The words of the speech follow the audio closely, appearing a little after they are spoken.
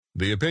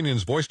The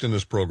opinions voiced in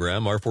this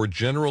program are for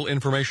general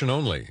information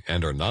only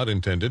and are not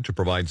intended to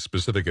provide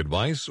specific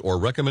advice or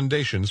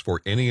recommendations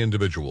for any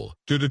individual.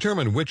 To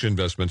determine which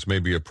investments may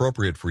be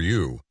appropriate for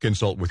you,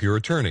 consult with your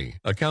attorney,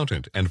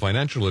 accountant, and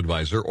financial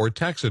advisor or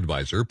tax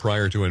advisor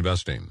prior to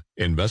investing.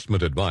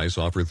 Investment advice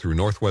offered through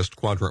Northwest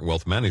Quadrant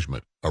Wealth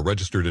Management, a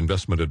registered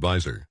investment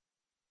advisor.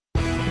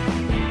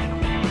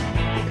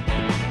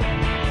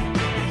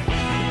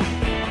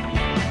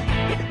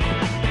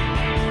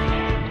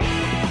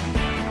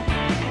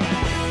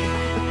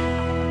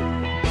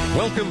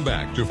 Welcome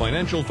back to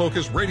Financial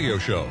Focus Radio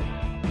Show.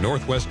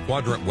 Northwest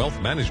Quadrant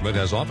Wealth Management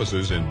has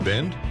offices in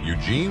Bend,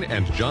 Eugene,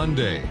 and John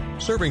Day,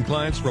 serving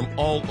clients from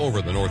all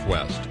over the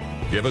Northwest.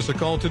 Give us a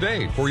call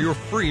today for your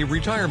free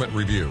retirement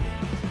review.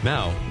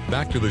 Now,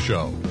 back to the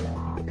show.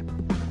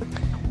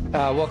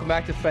 Welcome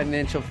back to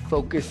Financial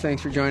Focus.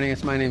 Thanks for joining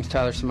us. My name's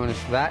Tyler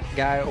Simonis. That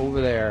guy over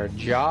there,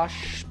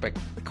 Josh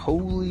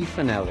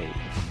Spicoli-Finelli.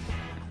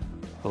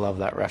 I love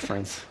that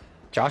reference.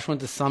 Josh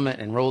went to Summit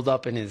and rolled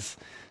up in his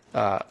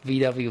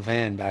VW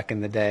van back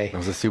in the day. It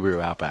was a Subaru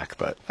Outback,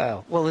 but...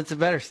 Oh, well, it's a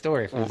better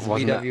story if it was a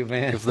VW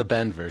van. It was the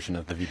Bend version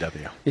of the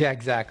VW. Yeah,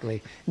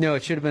 exactly. No,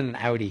 it should have been an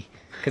Audi,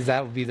 because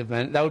that would be the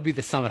Bend. That would be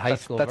the Summit High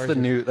School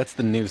version. That's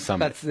the new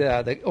Summit. That's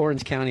the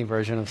Orange County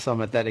version of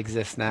Summit that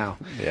exists now.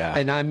 Yeah.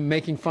 And I'm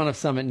making fun of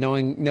Summit,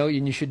 knowing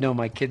you should know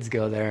my kids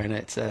go there, and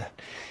it's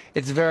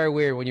very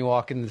weird when you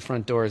walk in the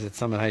front doors at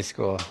Summit High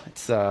School.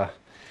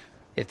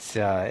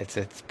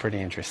 It's pretty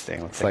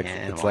interesting. It's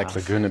like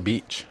Laguna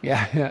Beach.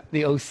 Yeah,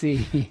 the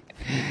OC.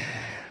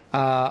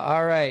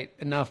 All right,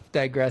 enough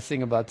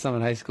digressing about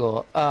Summit High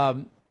School.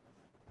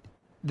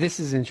 This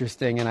is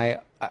interesting, and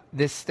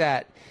this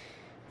stat,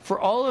 for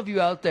all of you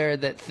out there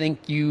that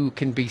think you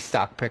can be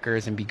stock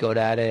pickers and be good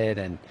at it,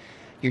 and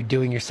you're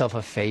doing yourself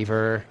a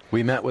favor.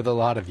 We met with a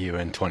lot of you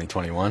in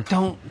 2021.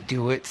 Don't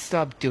do it.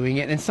 Stop doing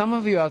it. And some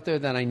of you out there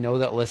that I know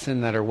that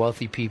listen that are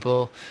wealthy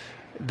people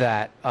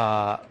that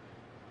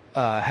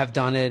have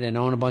done it and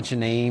own a bunch of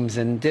names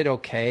and did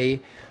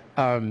okay,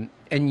 and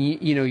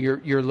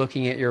you're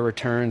looking at your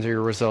returns or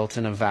your results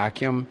in a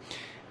vacuum.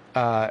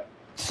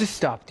 Just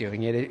stop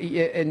doing it.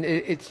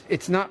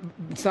 It's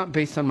not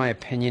based on my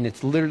opinion.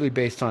 It's literally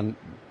based on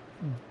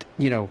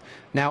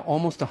now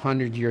almost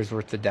 100 years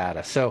worth of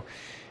data. So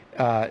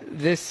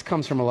this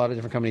comes from a lot of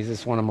different companies.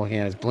 This one I'm looking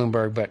at is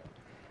Bloomberg, but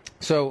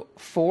so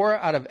 4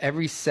 out of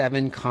every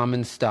 7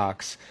 common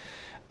stocks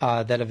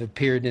that have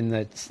appeared in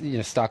the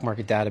stock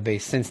market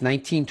database since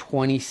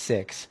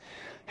 1926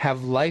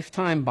 have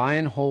lifetime buy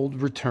and hold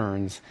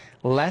returns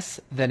less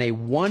than a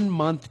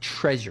 1-month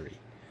treasury.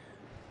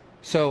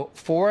 So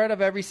 4 out of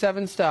every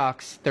 7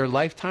 stocks, their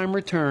lifetime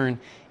return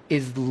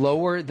is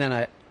lower than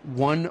a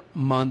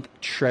 1-month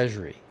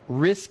treasury.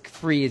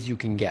 Risk-free as you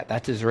can get.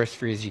 That's as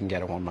risk-free as you can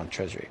get a 1-month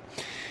treasury.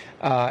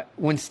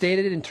 When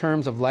stated in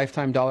terms of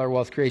lifetime dollar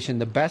wealth creation,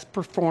 the best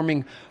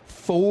performing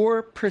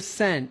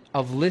 4%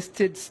 of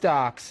listed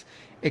stocks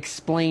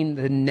explain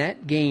the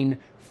net gain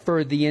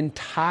for the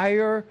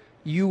entire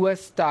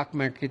U.S. stock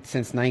market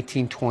since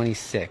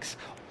 1926.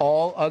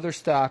 All other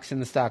stocks in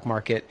the stock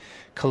market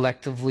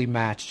collectively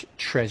matched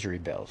treasury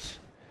bills.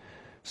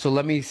 So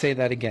let me say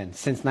that again.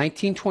 Since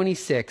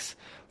 1926,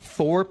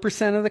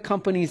 4% of the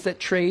companies that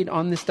trade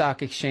on the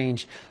stock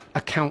exchange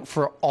account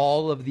for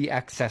all of the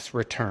excess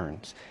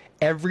returns.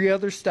 Every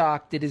other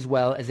stock did as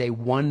well as a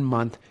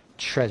 1-month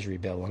treasury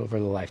bill over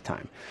the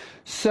lifetime.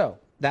 So,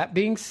 that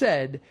being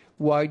said,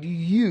 why do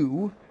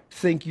you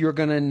think you're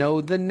going to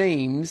know the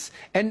names?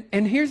 And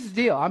here's the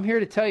deal. I'm here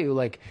to tell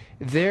you,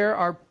 there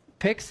are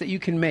picks that you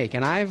can make.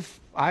 And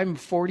I'm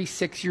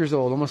 46 years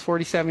old, almost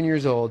 47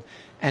 years old,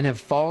 and have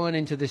fallen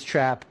into this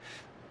trap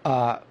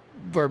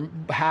for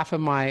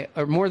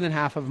more than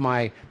half of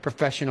my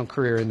professional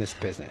career in this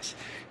business,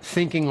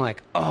 thinking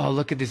oh,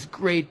 look at this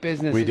great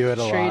business. We do it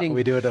a lot.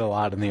 We do it a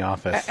lot in the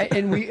office,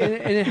 and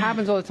it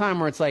happens all the time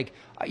where it's I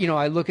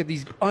look at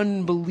these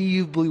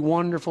unbelievably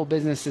wonderful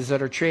businesses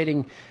that are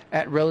trading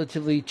at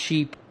relatively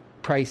cheap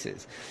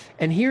prices.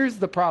 And here's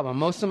the problem: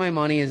 most of my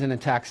money is in a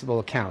taxable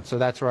account, so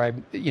that's where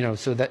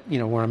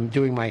where I'm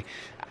doing my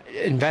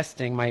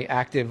investing, my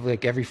active,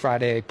 every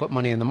Friday I put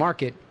money in the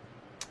market.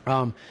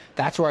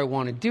 That's where I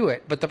want to do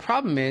it. But the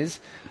problem is,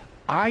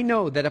 I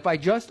know that if I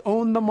just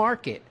own the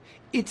market,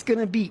 it's going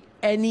to be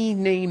any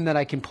name that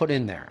I can put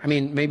in there. I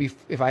mean, maybe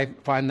if I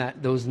find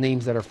that those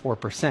names that are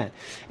 4%.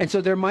 And so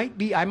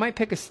I might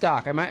pick a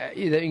stock,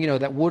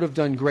 that would have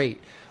done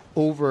great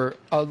over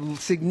a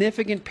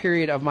significant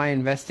period of my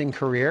investing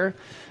career.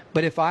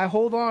 But if I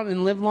hold on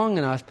and live long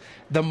enough,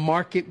 the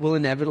market will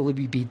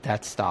inevitably beat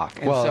that stock.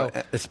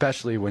 And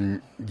especially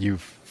when you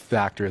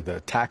factor the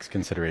tax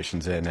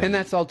considerations in. And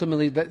that's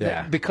ultimately,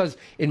 because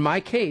in my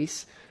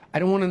case, I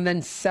don't want to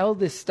then sell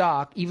this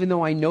stock, even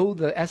though I know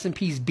the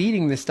S&P is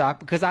beating this stock,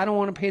 because I don't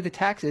want to pay the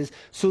taxes.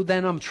 So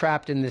then I'm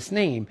trapped in this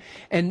name.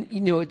 And,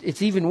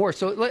 it's even worse.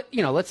 So,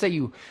 let's say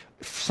you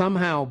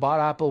somehow bought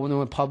Apple when it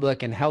went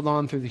public and held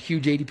on through the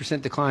huge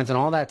 80% declines and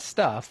all that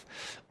stuff.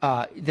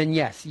 Then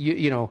yes,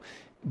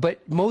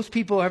 But most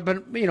people have been,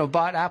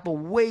 bought Apple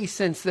way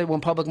since they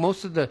went public.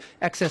 Most of the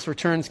excess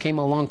returns came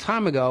a long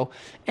time ago,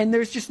 and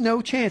there's just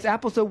no chance.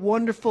 Apple's a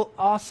wonderful,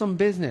 awesome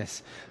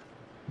business,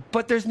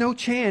 but there's no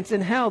chance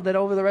in hell that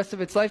over the rest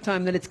of its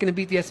lifetime that it's going to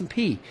beat the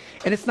S&P.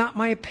 And it's not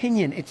my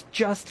opinion; it's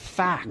just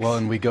facts. Well,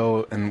 and we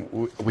go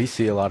and we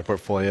see a lot of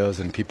portfolios,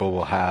 and people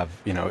will have,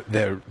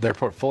 their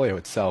portfolio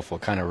itself will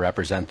kind of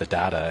represent the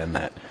data, and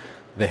that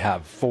they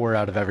have 4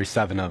 out of every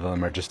 7 of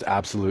them are just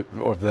absolute,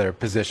 or their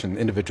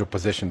individual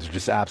positions are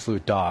just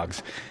absolute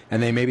dogs.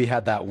 And they maybe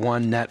had that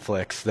one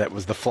Netflix that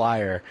was the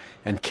flyer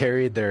and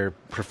carried their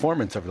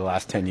performance over the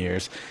last 10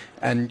 years.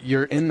 And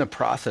you're in the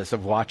process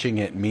of watching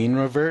it mean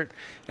revert,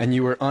 and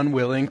you were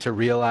unwilling to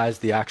realize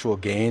the actual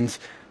gains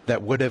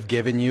that would have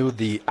given you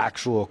the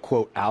actual,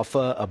 quote,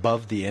 alpha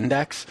above the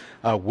index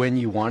when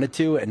you wanted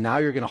to, and now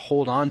you're going to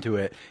hold on to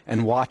it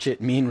and watch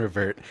it mean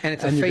revert. And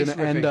it's you're going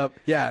to end up,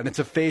 and it's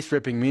a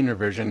face-ripping mean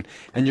reversion,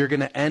 and you're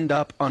going to end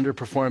up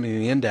underperforming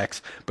the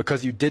index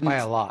because you didn't, by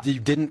a lot. You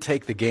didn't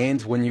take the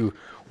gains when you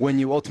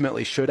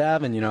ultimately should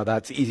have, and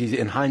that's easy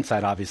in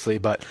hindsight, obviously,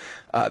 but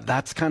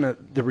that's kind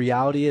of the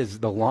reality. Is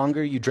the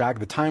longer you drag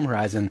the time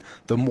horizon,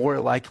 the more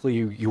likely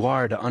you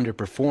are to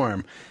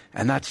underperform,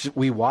 and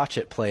we watch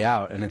it play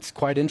out, and it's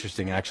quite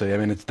interesting, actually. I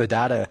mean, the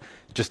data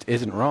just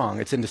isn't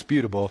wrong; it's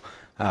indisputable,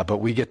 but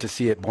we get to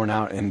see it borne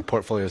out in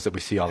portfolios that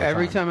we see all the time.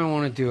 Every time I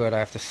want to do it, I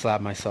have to slap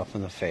myself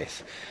in the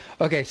face.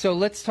 Okay, so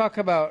let's talk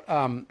about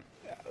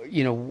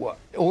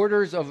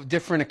orders of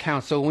different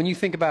accounts. So when you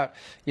think about,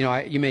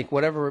 you make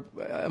whatever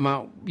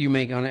amount you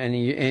make on an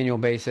annual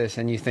basis,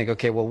 and you think,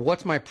 okay, well,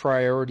 what's my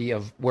priority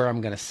of where I'm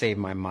going to save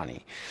my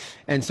money?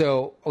 And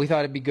so we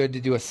thought it'd be good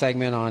to do a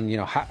segment on,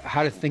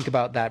 how to think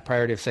about that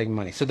priority of saving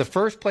money. So the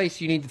first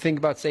place you need to think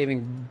about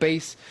saving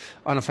based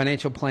on a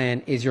financial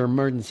plan is your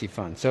emergency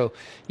fund. So,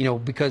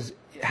 because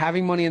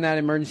having money in that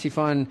emergency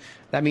fund,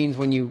 that means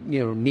when you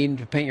need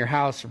to paint your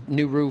house,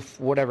 new roof,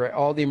 whatever,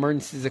 all the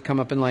emergencies that come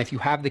up in life, you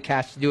have the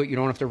cash to do it. You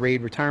don't have to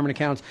raid retirement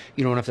accounts.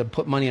 You don't have to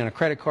put money on a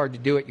credit card to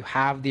do it. You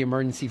have the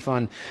emergency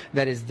fund.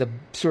 That is the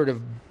sort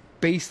of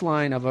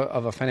baseline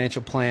of a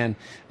financial plan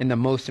and the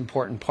most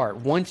important part.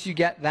 Once you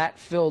get that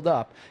filled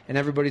up, and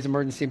everybody's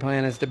emergency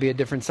plan has to be a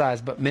different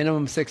size, but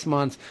minimum 6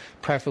 months,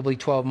 preferably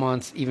 12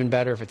 months, even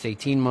better if it's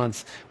 18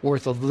 months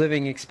worth of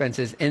living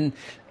expenses in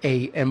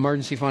a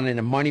emergency fund in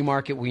a money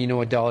market where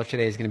 $1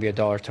 today is going to be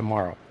 $1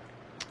 tomorrow.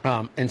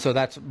 And so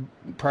that's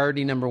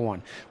priority number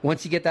one.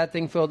 Once you get that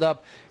thing filled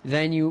up,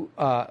 then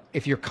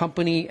if your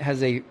company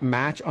has a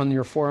match on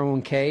your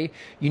 401k,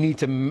 you need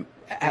to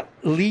at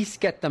least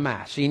get the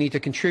match. So you need to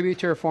contribute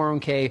to your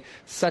 401k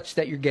such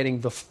that you're getting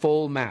the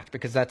full match,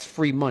 because that's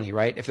free money,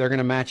 right? If they're going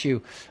to match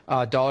you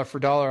dollar for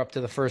dollar up to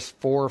the first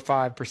 4 or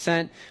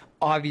 5%,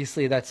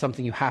 obviously that's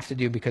something you have to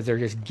do because they're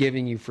just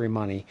giving you free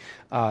money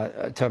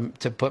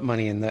to put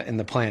money in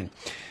the plan.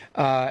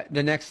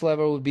 The next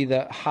level would be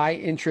the high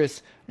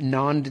interest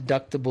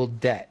non-deductible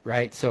debt,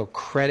 right? So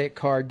credit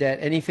card debt,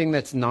 anything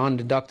that's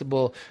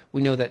non-deductible.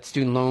 We know that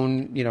student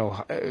loan,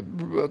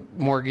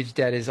 mortgage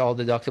debt is all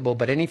deductible,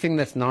 but anything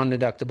that's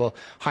non-deductible,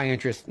 high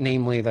interest,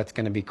 namely, that's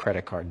going to be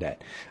credit card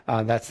debt.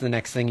 That's the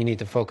next thing you need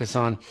to focus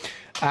on.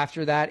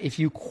 After that, if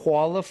you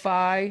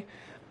qualify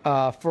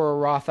for a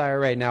Roth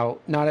IRA. Now,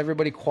 not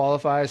everybody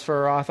qualifies for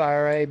a Roth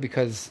IRA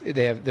because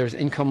there's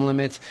income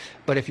limits.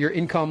 But if your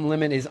income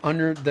limit is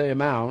under the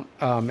amount,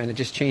 and it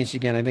just changed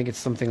again, I think it's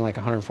something like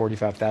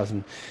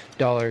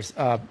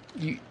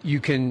 $145,000, you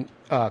can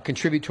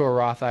contribute to a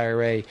Roth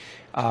IRA,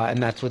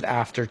 and that's with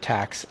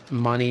after-tax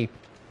money.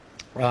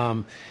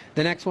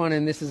 The next one,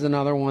 and this is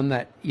another one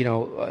that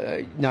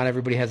not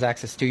everybody has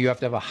access to. You have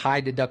to have a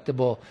high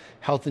deductible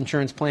health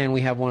insurance plan.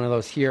 We have one of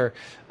those here,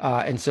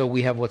 and so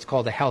we have what's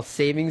called a health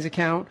savings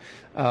account.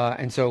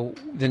 And so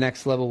the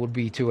next level would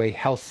be to a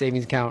health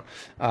savings account.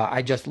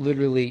 I just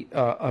literally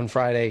on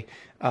Friday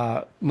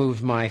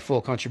moved my full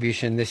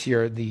contribution this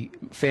year. The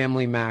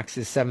family max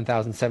is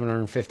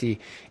 $7,750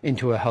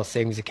 into a health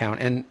savings account,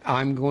 and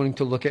I'm going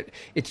to look at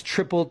it's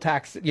triple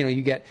tax.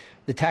 You get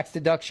the tax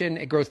deduction,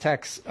 it grows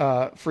tax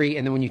free,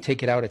 and then when you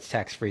take it out, it's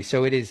tax free.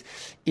 So it is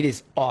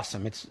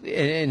awesome.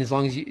 And as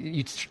long as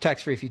it's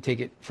tax free if you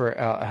take it for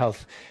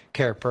health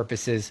care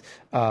purposes.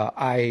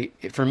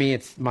 For me,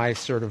 it's my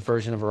sort of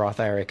version of a Roth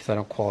IRA because I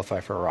don't qualify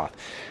for a Roth.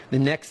 The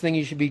next thing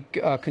you should be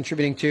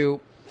contributing to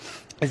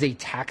is a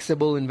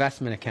taxable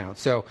investment account.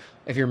 So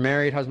if you're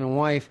married, husband and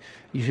wife,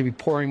 you should be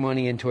pouring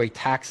money into a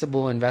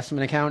taxable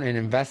investment account and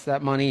invest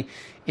that money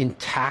in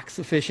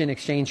tax-efficient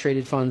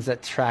exchange-traded funds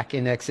that track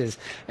indexes.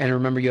 And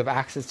remember, you have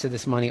access to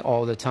this money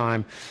all the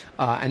time.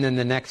 And then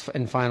the next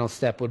and final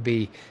step would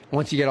be,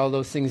 once you get all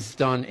those things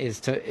done,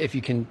 is to, if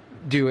you can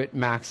do it,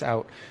 max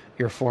out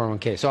your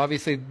 401k. So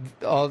obviously,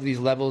 all of these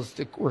levels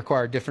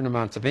require different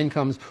amounts of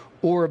incomes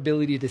or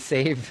ability to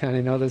save. And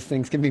I know those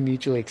things can be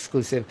mutually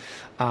exclusive,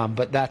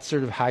 but that's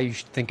sort of how you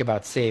should think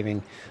about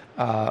saving.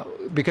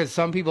 Because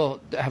some people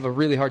have a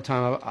really hard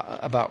time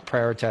about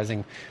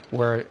prioritizing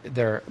where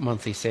their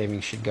monthly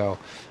savings should go.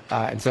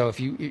 And so if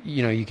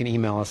you can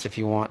email us if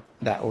you want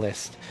that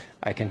list.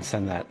 I can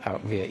send that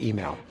out via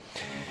email.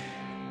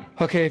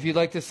 Okay, if you'd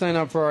like to sign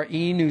up for our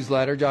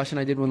e-newsletter, Josh and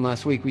I did one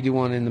last week. We do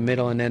one in the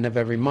middle and end of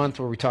every month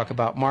where we talk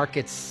about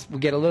markets. We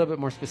get a little bit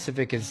more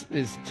specific as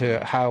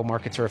to how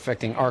markets are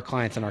affecting our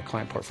clients and our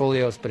client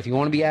portfolios. But if you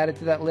want to be added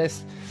to that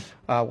list,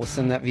 we'll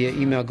send that via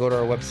email. Go to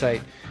our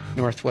website,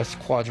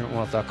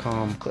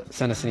 northwestquadrantwealth.com.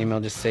 Send us an email.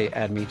 Just say,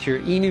 add me to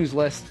your e-news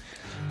list.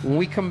 When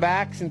we come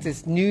back, since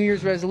it's New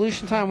Year's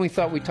resolution time, we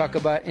thought we'd talk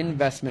about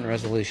investment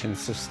resolutions.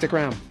 So stick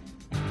around.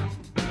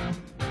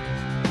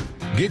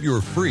 Get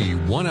your free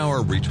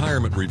 1-hour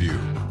retirement review.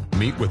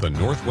 Meet with a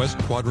Northwest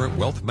Quadrant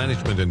Wealth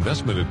Management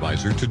Investment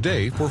Advisor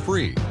today for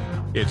free.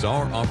 It's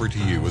our offer to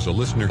you as a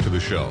listener to the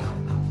show.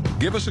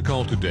 Give us a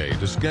call today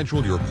to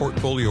schedule your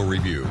portfolio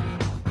review.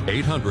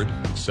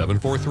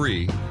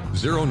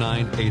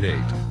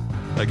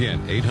 800-743-0988.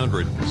 Again,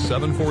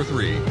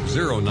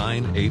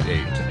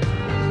 800-743-0988.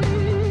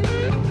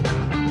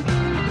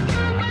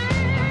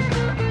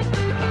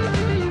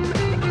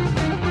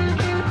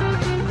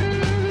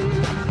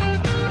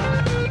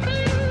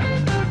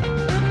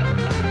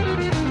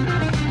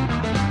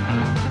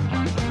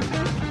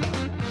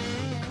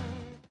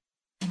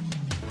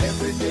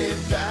 Everyday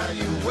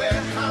value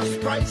warehouse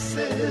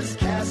prices,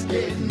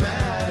 Cascade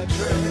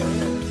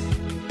Mattress.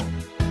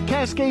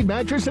 Cascade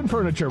Mattress and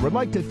Furniture would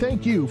like to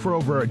thank you for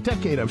over a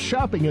decade of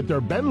shopping at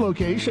their Bend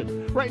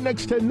location, right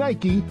next to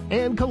Nike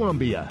and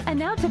Columbia. And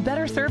now to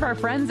better serve our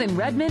friends in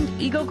Redmond,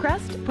 Eagle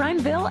Crest,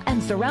 Prineville,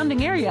 and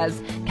surrounding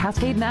areas,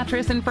 Cascade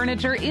Mattress and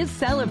Furniture is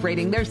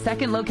celebrating their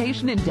second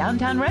location in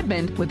downtown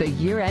Redmond with a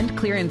year-end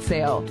clearance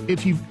sale.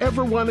 If you've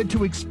ever wanted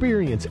to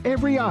experience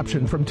every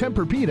option from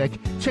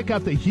Tempur-Pedic, check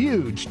out the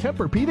huge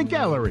Tempur-Pedic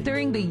gallery.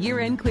 During the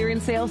year-end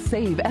clearance sale,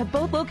 save at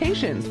both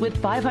locations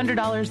with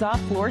 $500 off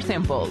floor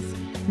samples.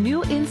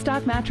 New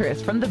in-stock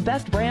mattress from the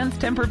best brands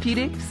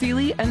Tempur-Pedic,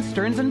 Sealy, and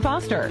Stearns &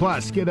 Foster.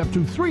 Plus, get up to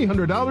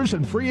 $300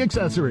 in free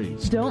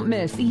accessories. Don't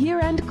miss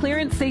year-end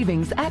clearance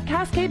savings at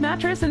Cascade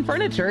Mattress and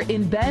Furniture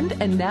in Bend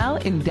and now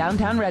in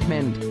downtown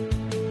Redmond.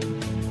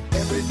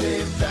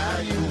 Everyday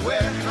value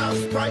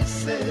warehouse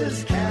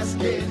prices,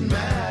 Cascade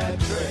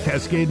Mattress.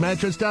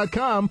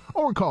 CascadeMattress.com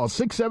or call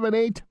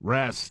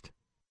 678-REST.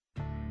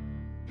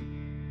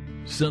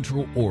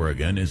 Central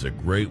Oregon is a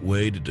great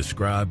way to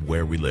describe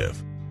where we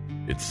live.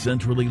 It's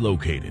centrally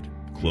located,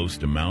 close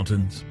to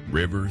mountains,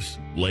 rivers,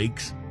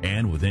 lakes,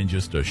 and within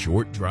just a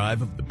short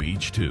drive of the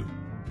beach, too.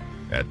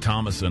 At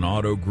Thomason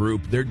Auto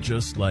Group, they're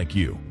just like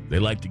you. They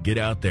like to get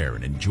out there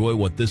and enjoy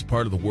what this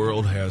part of the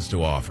world has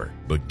to offer.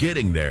 But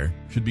getting there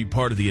should be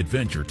part of the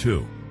adventure,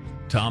 too.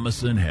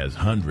 Thomason has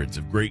hundreds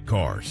of great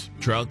cars,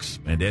 trucks,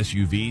 and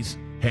SUVs,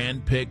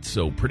 hand-picked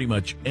so pretty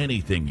much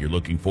anything you're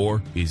looking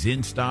for is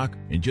in stock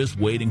and just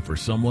waiting for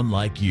someone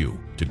like you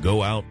to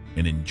go out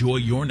and enjoy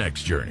your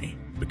next journey.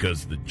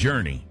 Because the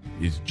journey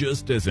is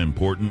just as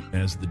important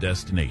as the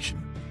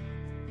destination.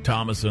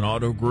 Thomason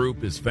Auto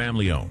Group is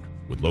family-owned,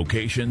 with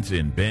locations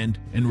in Bend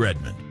and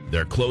Redmond.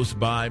 They're close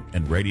by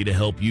and ready to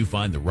help you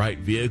find the right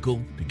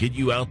vehicle to get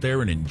you out there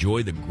and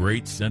enjoy the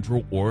great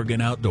Central Oregon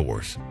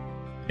outdoors.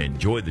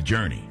 Enjoy the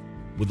journey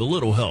with a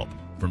little help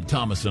from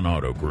Thomason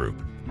Auto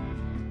Group.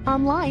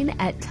 Online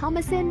at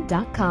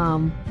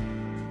thomason.com.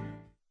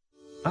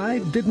 I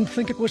didn't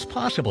think it was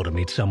possible to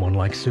meet someone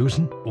like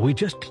Susan. We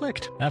just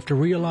clicked after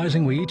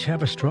realizing we each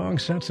have a strong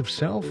sense of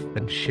self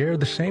and share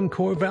the same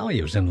core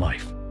values in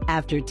life.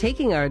 After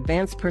taking our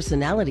advanced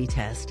personality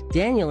test,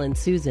 Daniel and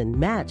Susan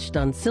matched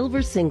on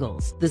Silver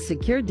Singles, the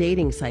secure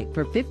dating site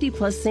for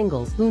 50-plus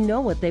singles who know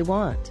what they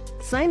want.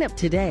 Sign up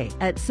today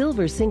at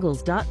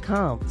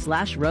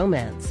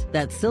silversingles.com/romance.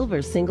 That's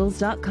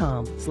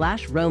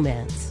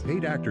silversingles.com/romance.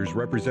 8 actors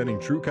representing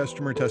true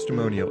customer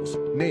testimonials.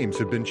 Names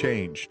have been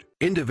changed.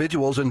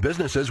 Individuals and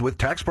businesses with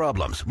tax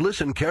problems,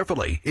 listen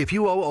carefully. If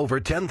you owe over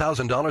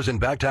 $10,000 in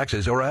back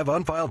taxes or have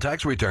unfiled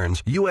tax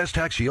returns, U.S.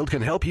 Tax Shield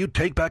can help you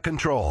take back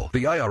control.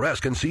 The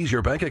IRS can seize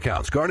your bank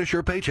accounts, garnish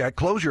your paycheck,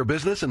 close your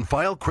business, and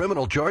file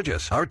criminal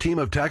charges. Our team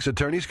of tax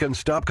attorneys can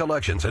stop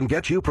collections and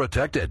get you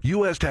protected.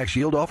 U.S. Tax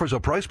Shield offers a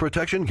price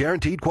protection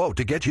guaranteed quote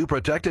to get you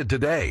protected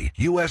today.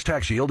 U.S.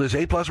 Tax Shield is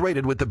A+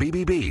 rated with the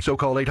BBB, so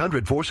call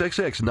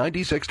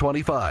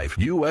 800-466-9625.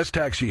 U.S.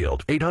 Tax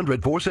Shield,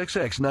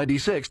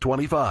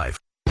 800-466-9625.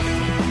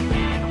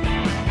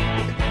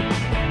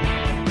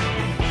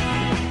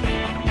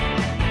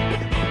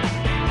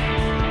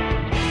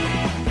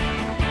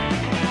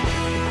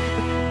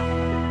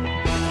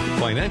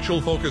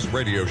 Financial Focus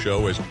Radio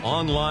Show is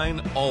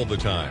online all the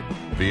time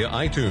via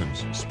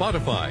iTunes,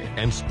 Spotify,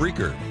 and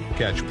Spreaker.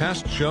 Catch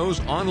past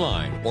shows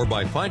online or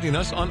by finding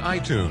us on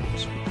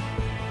iTunes.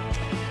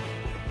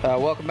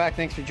 Welcome back.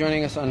 Thanks for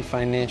joining us on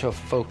Financial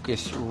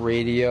Focus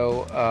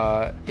Radio.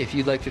 If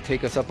you'd like to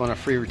take us up on a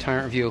free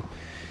retirement review,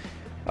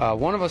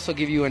 one of us will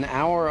give you an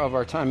hour of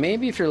our time.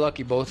 Maybe if you're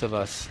lucky, both of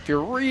us. If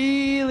you're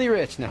really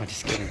rich. No,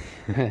 just kidding.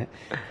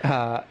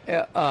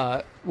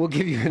 We'll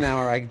give you an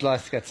hour. I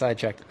got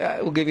sidetracked.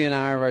 We'll give you an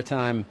hour of our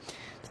time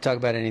to talk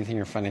about anything in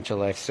your financial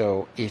life.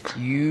 So if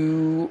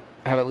you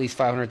have at least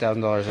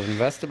 $500,000 of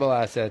investable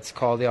assets,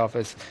 call the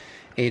office,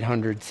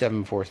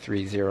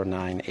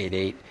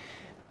 800-743-0988.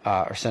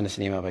 or send us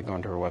an email by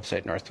going to our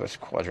website,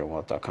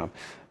 northwestquadrantwealth.com.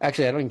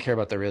 Actually, I don't even care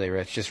about the really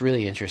rich. Just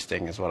really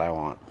interesting is what I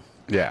want.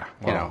 Yeah,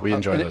 well, we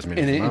enjoy those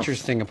meetings. An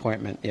interesting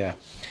appointment, yeah.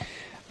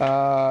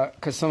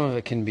 Because some of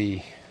it can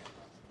be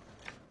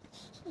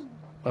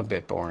a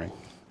bit boring,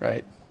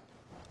 right?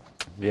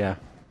 Yeah.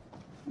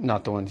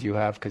 Not the ones you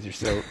have, because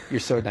you're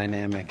so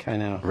dynamic. I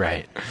know.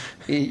 Right.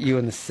 You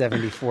and the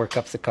 74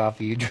 cups of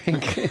coffee you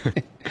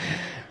drink.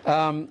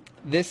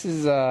 This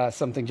is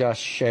something Josh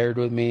shared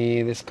with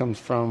me. This comes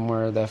from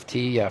where the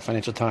FT,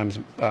 Financial Times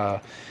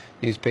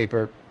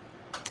newspaper.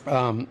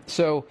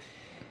 So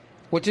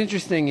what's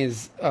interesting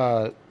is,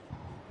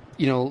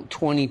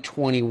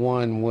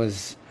 2021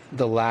 was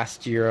the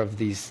last year of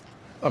these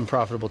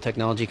unprofitable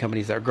technology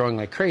companies that are growing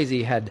like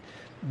crazy, had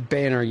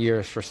banner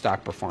years for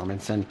stock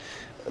performance. And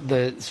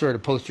the sort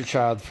of poster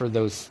child for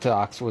those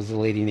stocks was a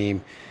lady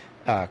named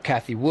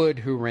Cathie Wood,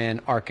 who ran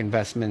ARK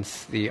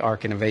Investments. The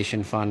ARK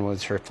Innovation Fund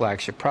was her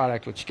flagship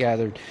product, which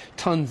gathered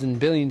tons and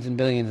billions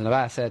of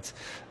assets,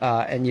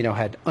 and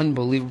had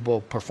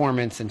unbelievable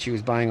performance. And she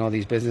was buying all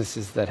these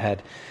businesses that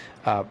had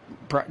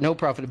no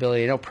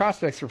profitability, no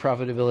prospects for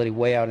profitability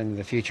way out into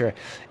the future.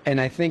 And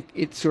I think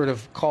it sort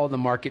of called the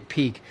market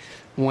peak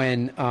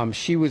when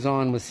she was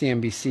on with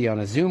CNBC on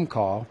a Zoom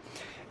call.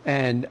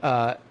 And,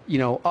 up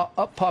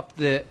popped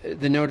the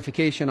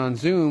notification on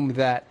Zoom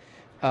that,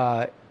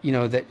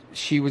 that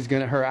she was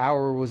her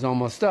hour was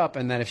almost up,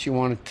 and that if she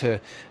wanted to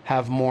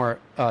have more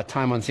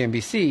time on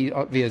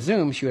CNBC via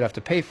Zoom, she would have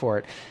to pay for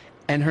it.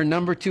 And her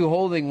number 2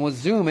 holding was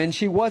Zoom, and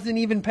she wasn't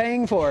even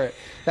paying for it.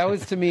 That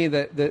was, to me,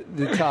 the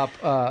top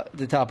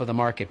of the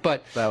market.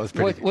 But that was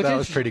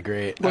pretty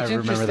great. I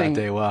remember that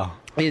day well.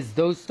 Is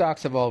those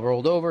stocks have all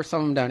rolled over,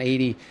 some of them down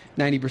 80,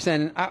 90%.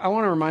 And I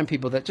want to remind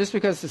people that just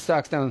because the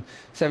stock's down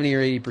 70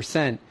 or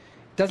 80%,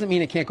 doesn't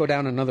mean it can't go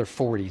down another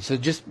 40. So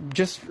just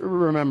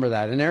remember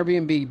that. And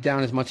Airbnb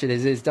down as much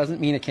as it is doesn't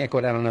mean it can't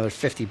go down another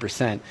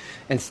 50%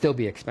 and still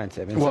be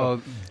expensive.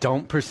 And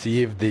don't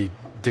perceive the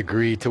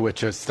degree to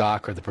which a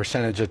stock or the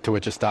percentage to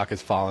which a stock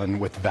has fallen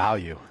with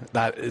value.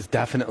 That is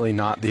definitely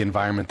not the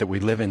environment that we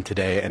live in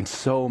today, and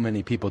so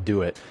many people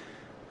do it.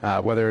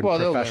 Whether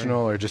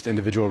professional or just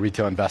individual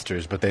retail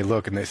investors, but they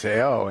look and they say,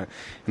 and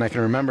I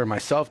can remember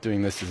myself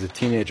doing this as a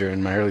teenager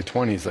in my early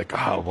 20s, like,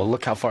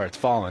 look how far it's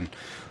fallen.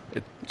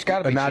 It's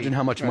gotta be imagine cheap.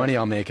 how much money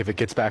I'll make if it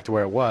gets back to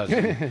where it was.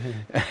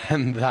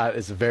 And that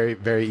is a very,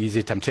 very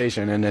easy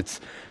temptation, and it's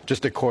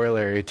just a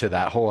corollary to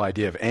that whole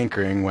idea of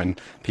anchoring, when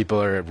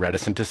people are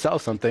reticent to sell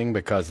something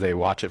because they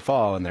watch it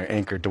fall and they're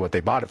anchored to what they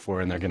bought it for,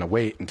 and they're going to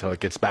wait until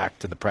it gets back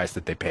to the price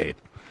that they paid.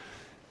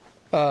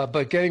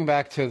 But getting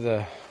back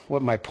to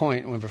what my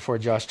point was before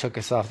Josh took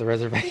us off the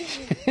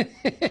reservation.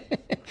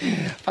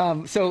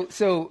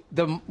 So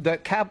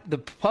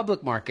the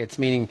public markets,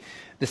 meaning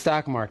the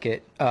stock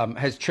market,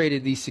 has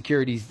traded these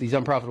securities, these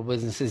unprofitable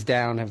businesses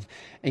down.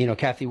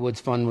 Cathie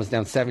Wood's fund was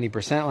down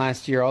 70%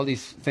 last year. All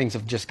these things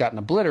have just gotten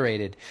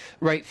obliterated,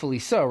 rightfully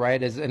so,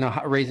 right? As in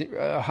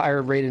a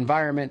higher rate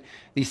environment,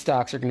 these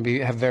stocks are going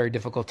to have very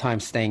difficult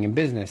time staying in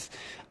business.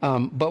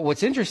 But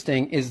what's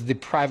interesting is the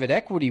private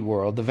equity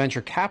world, the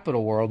venture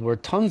capital world, where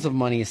tons of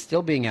money is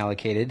still being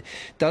allocated,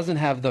 doesn't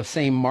have the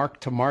same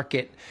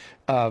mark-to-market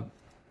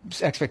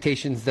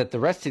expectations that the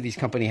rest of these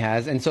company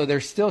has, and so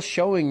they're still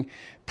showing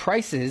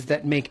prices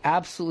that make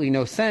absolutely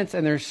no sense,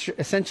 and they're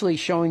essentially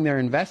showing their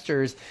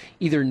investors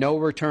either no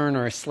return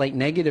or a slight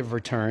negative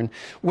return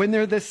when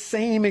they're the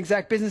same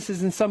exact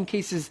businesses. In some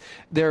cases,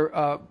 their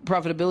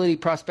profitability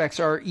prospects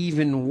are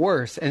even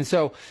worse. And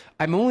so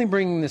I'm only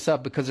bringing this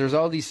up because there's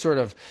all these sort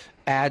of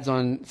ads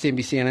on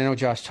CNBC, and I know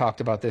Josh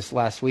talked about this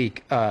last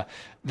week,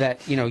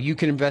 that you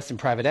can invest in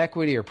private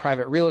equity or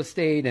private real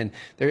estate, and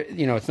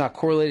it's not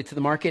correlated to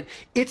the market.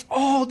 It's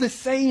all the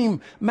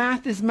same.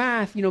 Math is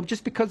math.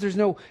 Just because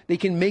they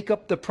can make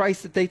up the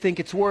price that they think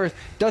it's worth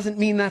doesn't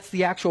mean that's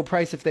the actual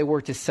price if they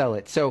were to sell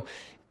it. So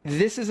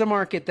this is a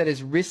market that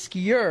is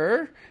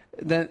riskier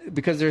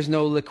because there's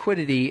no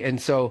liquidity, and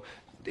so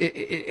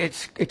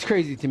it's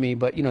crazy to me.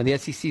 But the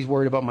SEC is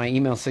worried about my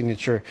email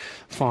signature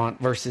font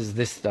versus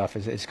this stuff.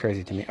 It's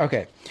crazy to me.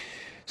 Okay.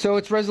 So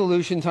it's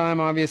resolution time,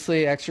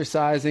 obviously,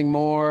 exercising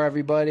more,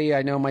 everybody.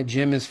 I know my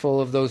gym is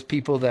full of those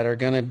people that are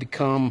going to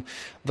become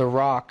The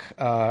Rock,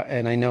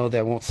 and I know that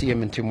I won't see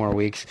him in 2 more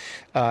weeks.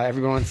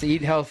 Everyone wants to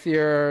eat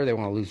healthier. They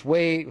want to lose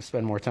weight,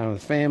 spend more time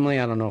with family.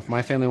 I don't know if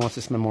my family wants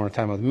to spend more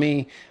time with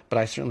me, but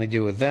I certainly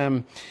do with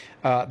them.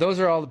 Those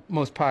are all the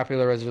most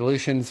popular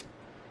resolutions.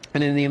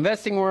 And in the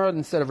investing world,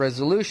 instead of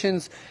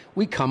resolutions,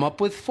 we come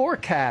up with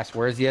forecasts.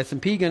 Where's the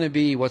S&P going to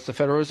be? What's the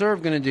Federal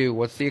Reserve going to do?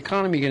 What's the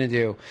economy going to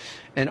do?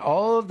 And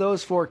all of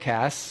those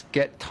forecasts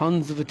get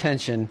tons of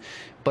attention,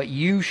 but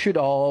you should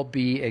all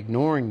be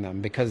ignoring them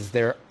because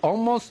they're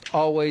almost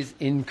always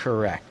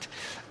incorrect.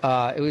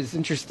 It was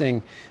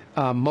interesting.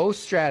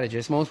 Most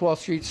Wall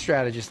Street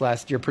strategists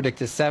last year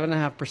predicted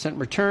 7.5%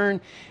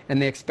 return,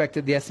 and they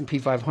expected the S&P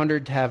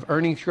 500 to have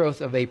earnings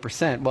growth of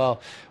 8%.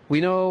 Well,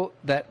 we know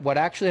that what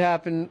actually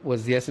happened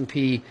was the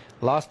S&P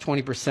lost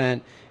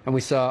 20%, and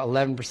we saw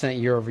 11%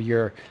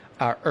 year-over-year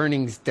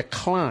earnings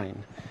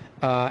decline.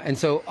 And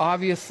so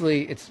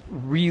obviously it's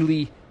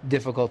really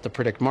difficult to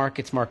predict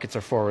markets. Markets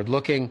are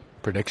forward-looking.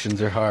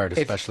 Predictions are hard,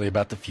 especially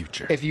about the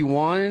future. If you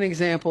want an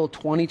example,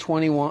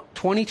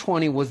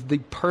 2020 was the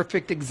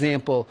perfect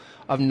example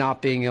of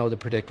not being able to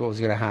predict what was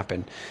going to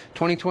happen.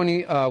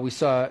 2020, we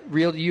saw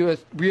real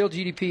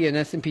GDP and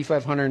S&P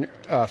 500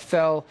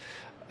 fell.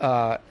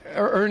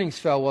 Earnings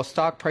fell while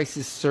stock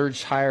prices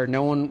surged higher.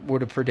 No one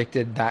would have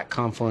predicted that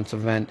confluence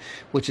event,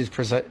 which is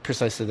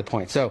precisely the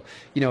point. So,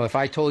 if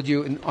I told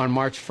you on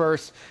March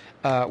 1st,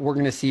 we're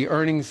going to see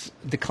earnings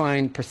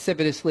decline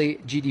precipitously,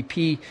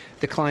 GDP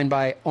decline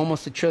by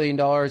almost $1 trillion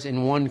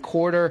in one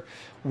quarter,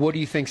 what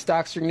do you think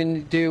stocks are going to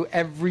do?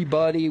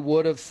 Everybody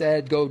would have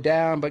said go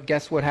down, but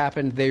guess what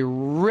happened? They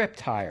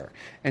ripped higher,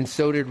 and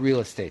so did real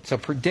estate. So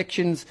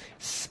predictions,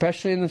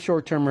 especially in the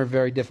short term, are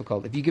very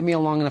difficult. If you give me a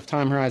long enough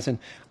time horizon,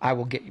 I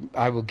will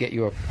get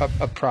you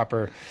a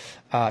proper.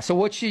 So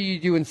what should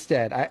you do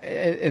instead?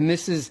 And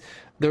this is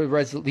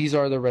these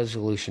are the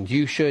resolutions.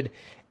 You should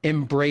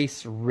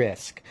embrace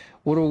risk.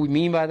 What do we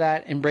mean by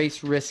that?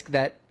 Embrace risk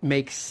that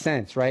makes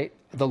sense, right?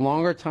 The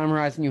longer time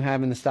horizon you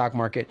have in the stock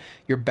market,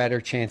 you have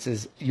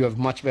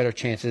much better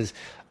chances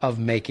of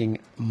making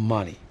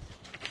money.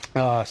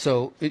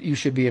 So you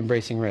should be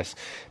embracing risk.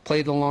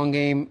 Play the long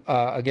game.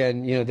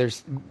 Again,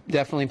 there's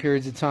definitely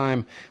periods of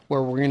time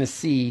where we're going to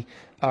see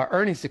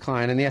earnings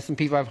decline and the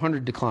S&P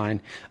 500 decline,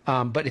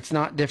 but it's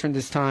not different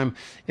this time.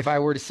 If I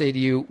were to say to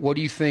you, what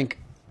do you think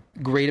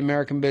great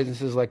American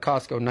businesses like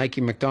Costco, Nike,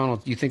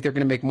 McDonald's, do you think they're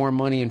going to make more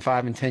money in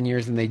 5 and 10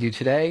 years than they do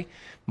today?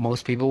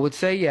 Most people would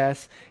say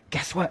yes.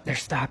 Guess what? Their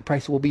stock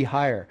price will be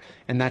higher.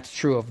 And that's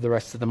true of the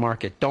rest of the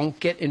market. Don't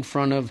get in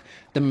front of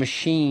the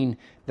machine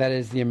that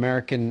is the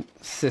American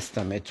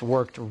system. It's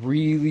worked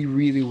really,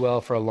 really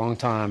well for a long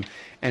time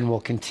and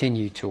will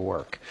continue to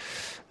work.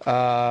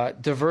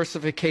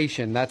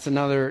 Diversification, that's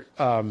another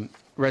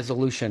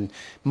resolution.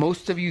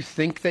 Most of you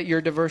think that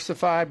you're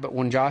diversified, but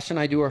when Josh and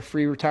I do our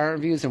free retirement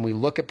reviews and we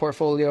look at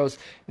portfolios,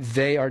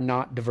 they are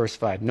not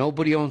diversified.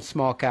 Nobody owns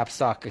small cap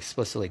stock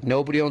explicitly.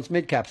 Nobody owns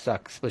mid cap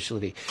stock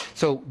explicitly.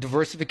 So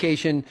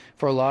diversification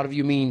for a lot of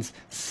you means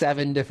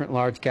 7 different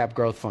large cap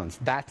growth funds.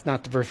 That's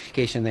not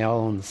diversification. They all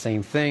own the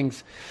same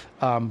things.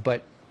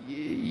 But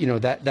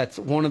that's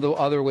one of the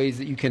other ways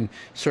that you can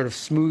sort of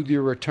smooth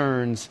your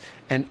returns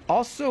and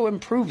also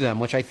improve them,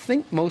 which I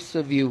think most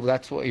of you,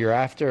 that's what you're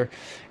after.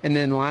 And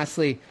then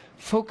lastly,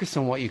 focus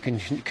on what you can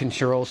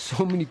control.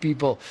 So many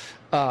people,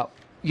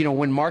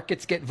 when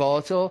markets get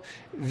volatile,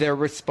 their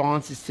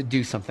response is to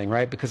do something,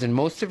 right? Because in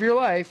most of your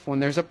life, when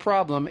there's a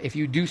problem, if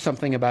you do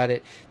something about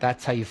it,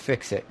 that's how you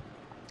fix it.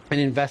 In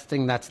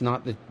investing, that's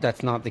not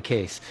the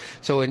case.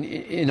 So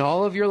in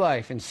all of your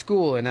life, in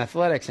school, in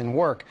athletics, in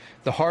work,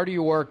 the harder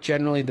you work,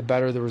 generally, the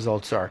better the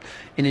results are.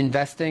 In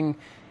investing,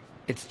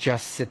 it's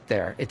just sit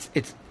there.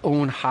 It's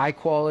own high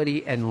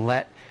quality and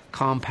let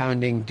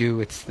compounding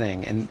do its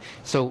thing. And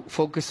so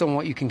focus on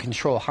what you can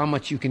control, how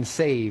much you can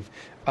save,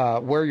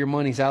 where your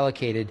money's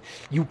allocated.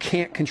 You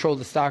can't control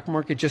the stock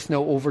market. Just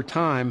know over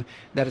time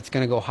that it's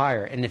going to go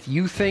higher. And if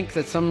you think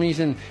that some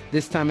reason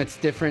this time it's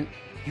different,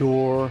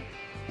 you're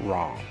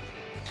wrong.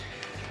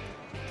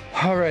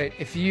 All right,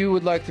 if you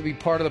would like to be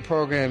part of the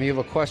program, you have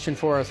a question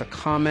for us, a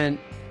comment,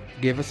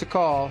 give us a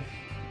call,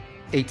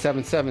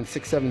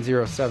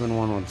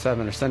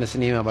 877-670-7117, or send us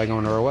an email by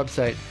going to our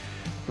website,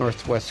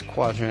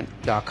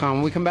 northwestquadrant.com.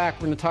 When we come back,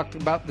 we're going to talk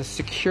about the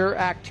Secure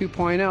Act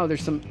 2.0.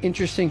 There's some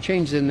interesting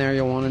changes in there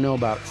you'll want to know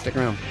about. Stick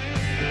around.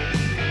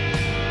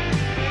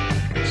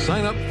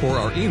 Sign up for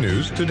our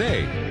e-news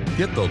today.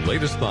 Get the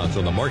latest thoughts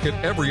on the market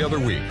every other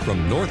week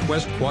from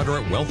Northwest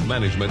Quadrant Wealth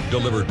Management,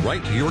 delivered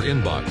right to your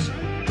inbox.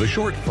 The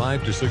short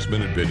 5 to 6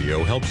 minute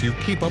video helps you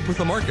keep up with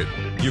the market.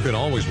 You can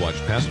always watch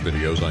past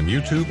videos on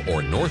YouTube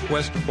or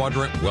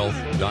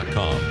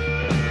northwestquadrantwealth.com.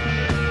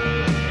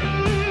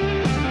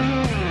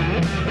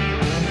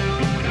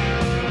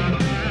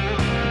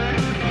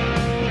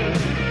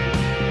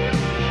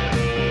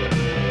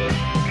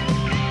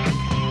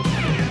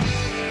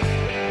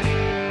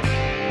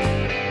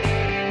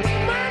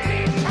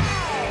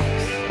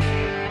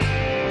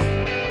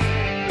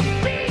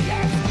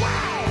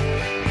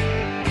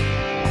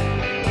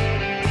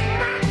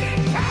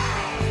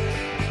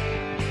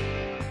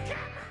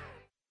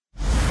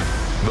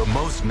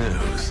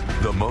 News,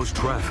 the most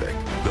traffic,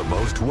 the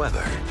most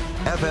weather.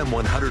 FM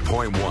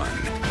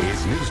 100.1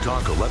 is News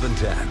Talk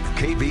 1110,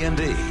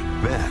 KBND,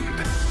 Bend.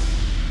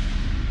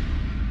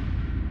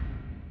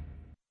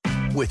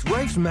 With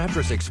Rife's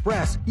Mattress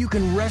Express, you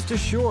can rest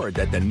assured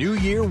that the new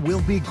year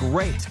will be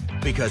great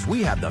because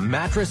we have the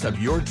mattress of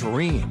your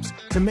dreams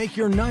to make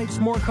your nights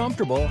more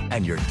comfortable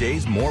and your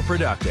days more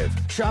productive.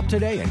 Shop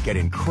today and get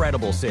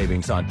incredible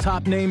savings on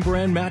top name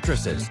brand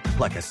mattresses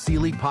like a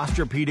Sealy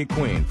Posturepedic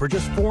Queen for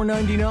just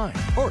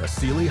 $4.99 or a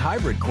Sealy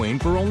Hybrid Queen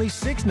for only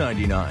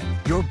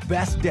 $6.99. Your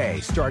best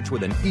day starts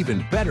with an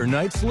even better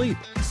night's sleep.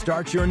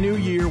 Start your new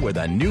year with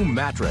a new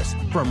mattress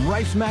from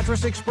Rife's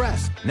Mattress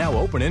Express, now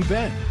open in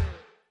Bend.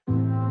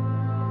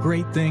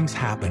 Great things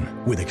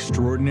happen with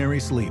extraordinary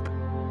sleep.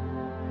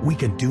 We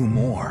can do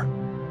more,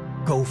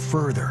 go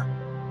further,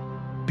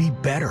 be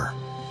better.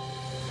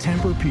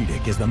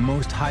 Tempur-Pedic is the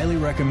most highly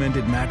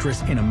recommended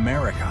mattress in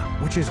America,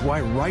 which is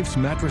why Rife's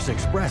Mattress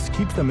Express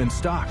keeps them in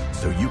stock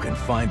so you can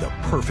find the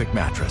perfect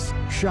mattress.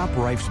 Shop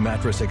Rife's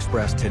Mattress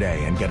Express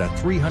today and get a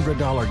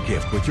 $300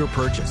 gift with your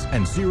purchase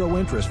and 0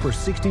 interest for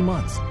 60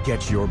 months.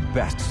 Get your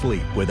best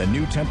sleep with a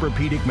new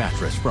Tempur-Pedic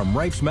mattress from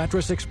Rife's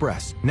Mattress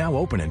Express, now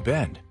open in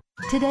Bend.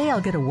 Today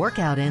I'll get a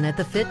workout in at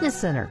the fitness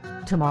center.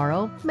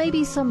 Tomorrow,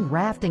 maybe some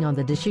rafting on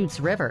the Deschutes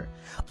River.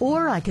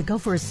 Or I could go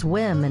for a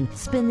swim and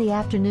spend the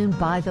afternoon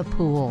by the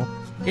pool.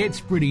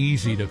 It's pretty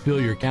easy to fill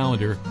your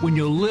calendar when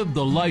you live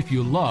the life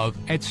you love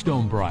at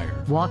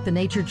Stonebriar. Walk the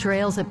nature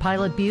trails at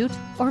Pilot Butte?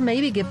 Or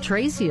maybe give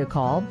Tracy a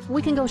call.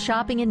 We can go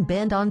shopping in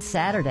Bend on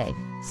Saturday.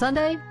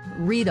 Sunday,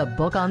 read a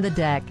book on the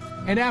deck.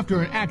 And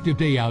after an active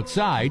day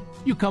outside,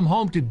 you come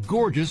home to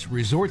gorgeous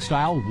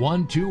resort-style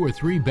 1, 2, or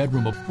 3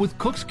 bedroom with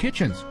cook's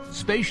kitchens,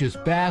 spacious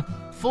bath,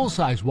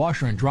 full-size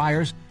washer and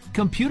dryers,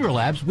 computer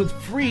labs with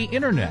free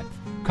internet,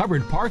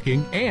 covered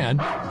parking, and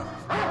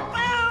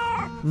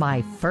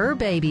my fur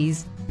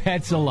babies.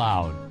 Pets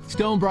allowed.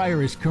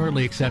 Stonebriar is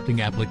currently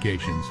accepting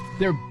applications.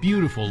 Their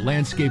beautiful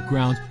landscape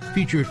grounds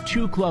feature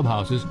 2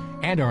 clubhouses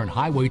and are on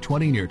Highway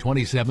 20 near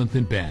 27th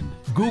and Bend.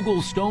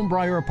 Google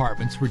Stonebriar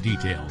Apartments for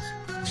details.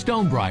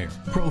 Stonebriar,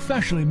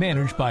 professionally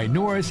managed by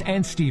Norris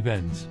and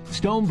Stevens.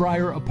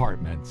 Stonebriar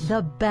Apartments.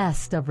 The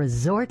best of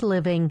resort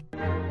living.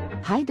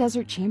 High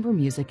Desert Chamber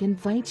Music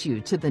invites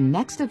you to the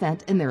next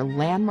event in their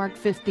landmark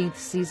 15th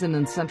season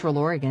in Central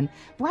Oregon,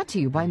 brought to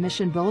you by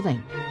Mission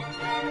Building.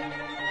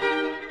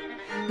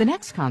 The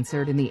next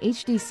concert in the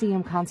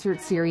HDCM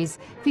concert series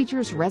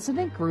features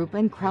resident group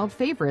and crowd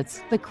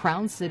favorites, the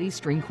Crown City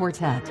String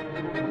Quartet.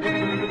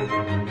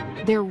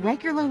 They're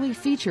regularly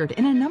featured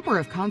in a number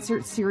of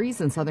concert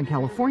series in Southern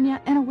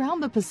California and around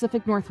the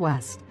Pacific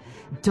Northwest.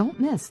 Don't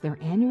miss their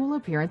annual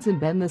appearance in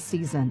Bend this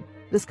season.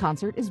 This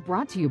concert is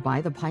brought to you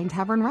by the Pine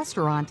Tavern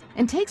Restaurant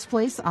and takes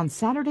place on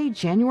Saturday,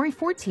 January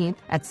 14th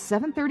at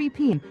 7:30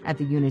 p.m. at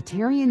the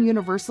Unitarian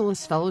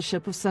Universalist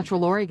Fellowship of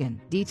Central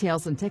Oregon.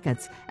 Details and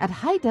tickets at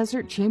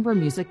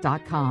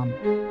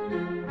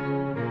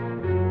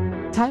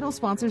highdesertchambermusic.com. Title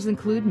sponsors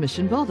include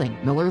Mission Building,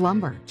 Miller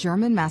Lumber,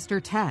 German Master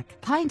Tech,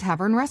 Pine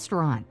Tavern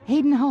Restaurant,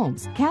 Hayden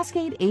Homes,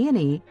 Cascade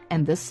A&E,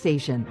 and this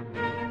station.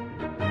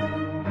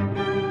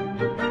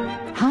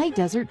 High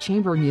Desert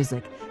Chamber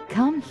Music.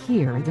 Come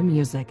hear the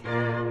music.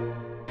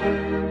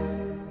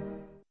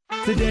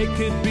 Today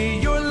could be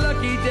your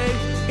lucky day.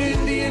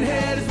 Indian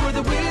Head is where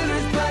the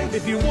winners play.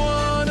 If you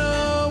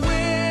wanna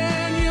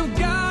win, you've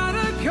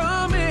gotta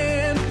come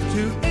in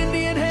to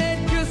Indian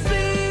Head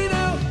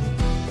Casino.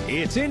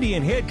 It's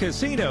Indian Head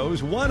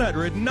Casino's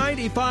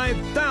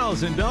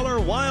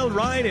 $195,000 Wild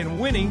Ride and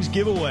Winnings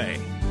giveaway.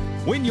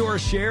 Win your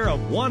share of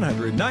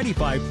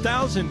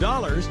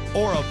 $195,000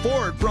 or a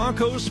Ford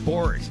Bronco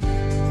Sport.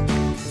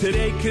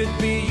 Today could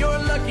be your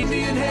lucky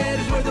day, and Head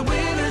is where the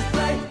winners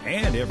play.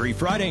 And every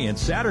Friday and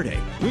Saturday,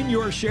 win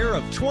your share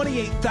of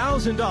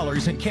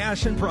 $28,000 in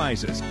cash and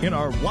prizes in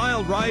our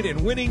Wild Ride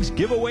and Winnings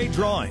giveaway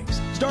drawings.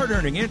 Start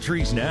earning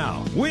entries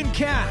now. Win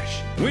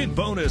cash, win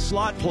bonus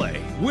slot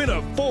play, win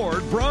a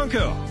Ford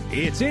Bronco.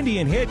 It's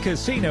Indian Head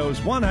Casino's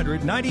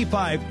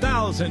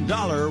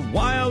 $195,000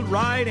 Wild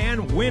Ride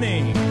and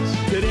Winnings.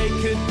 Today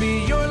could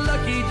be your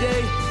lucky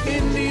day.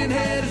 Indian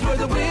Head is where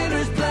the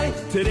winners play.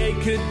 Today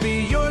could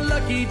be your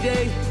lucky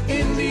day.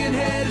 Indian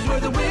Head is where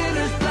the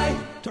winners play.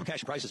 Total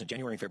cash prizes in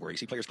January and February.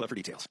 See Players Club for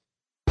details.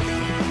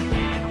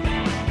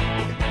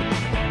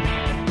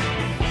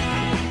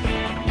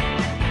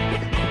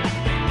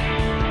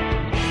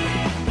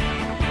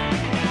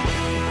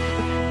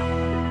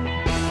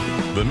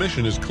 The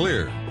mission is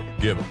clear.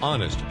 Give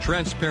honest,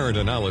 transparent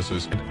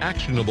analysis and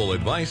actionable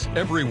advice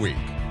every week.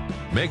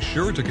 Make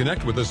sure to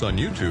connect with us on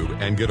YouTube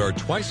and get our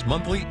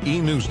twice-monthly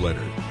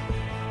e-newsletter.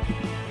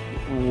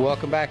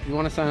 Welcome back. If you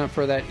want to sign up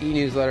for that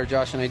e-newsletter,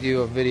 Josh and I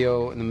do a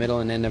video in the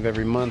middle and end of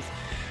every month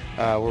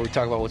where we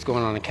talk about what's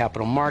going on in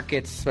capital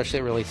markets, especially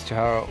it relates to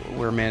how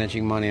we're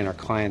managing money in our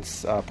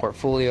clients'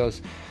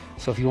 portfolios.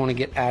 So if you want to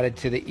get added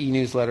to the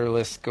e-newsletter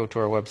list, go to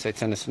our website,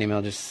 send us an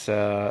email, just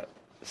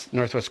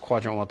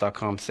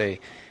northwestquadrantwealth.com,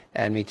 say,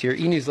 add me to your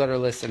e-newsletter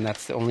list, and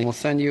that's the only we'll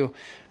send you.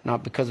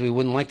 Not because we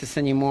wouldn't like to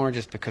send you more,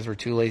 just because we're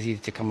too lazy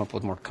to come up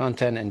with more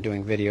content, and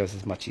doing videos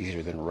is much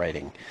easier than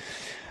writing.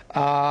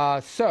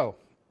 So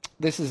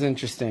this is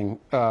interesting.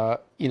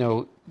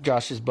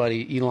 Josh's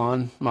buddy,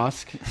 Elon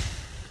Musk.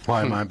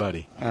 Why my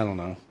buddy? I don't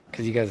know.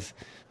 Because you guys,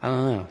 I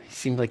don't know. It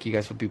seemed like you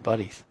guys would be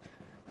buddies.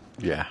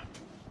 Yeah.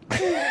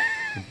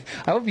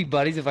 I would be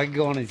buddies if I could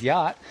go on his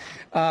yacht.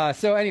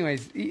 So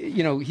anyways,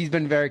 he's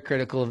been very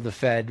critical of the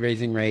Fed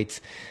raising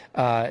rates.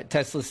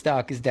 Tesla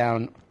stock is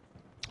down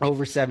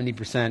over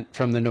 70%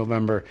 from the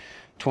November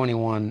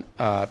 21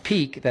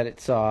 peak that it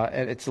saw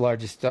at its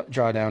largest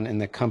drawdown in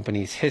the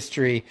company's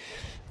history.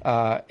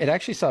 It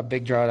actually saw a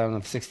big drawdown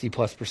of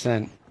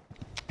 60+%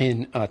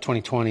 in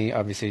 2020,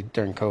 obviously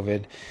during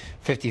COVID,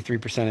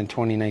 53% in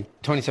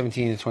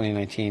 2017 and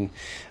 2019.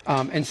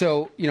 And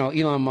so,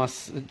 Elon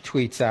Musk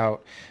tweets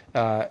out,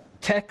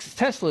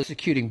 Tesla is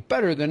executing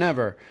better than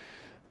ever.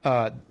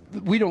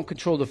 we don't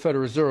control the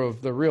Federal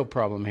Reserve, the real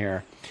problem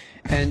here.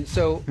 And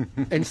so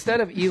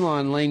instead of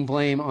Elon laying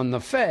blame on the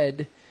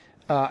Fed,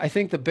 I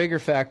think the bigger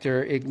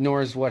factor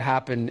ignores what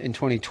happened in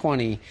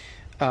 2020.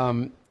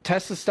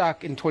 Tesla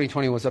stock in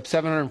 2020 was up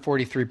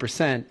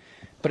 743%,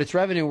 but its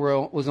revenue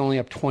was only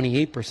up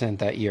 28%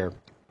 that year.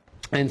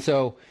 And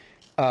so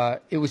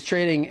it was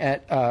trading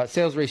at a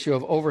sales ratio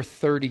of over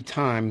 30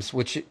 times,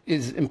 which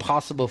is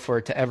impossible for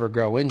it to ever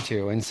grow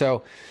into. And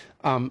so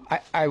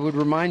I would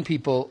remind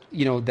people,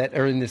 that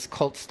are in this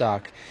cult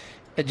stock,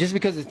 just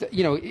because it's,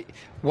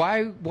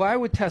 why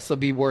would Tesla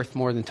be worth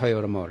more than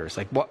Toyota Motors?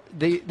 Like, what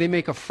they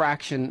make a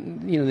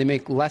fraction, they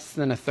make less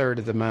than a third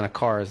of the amount of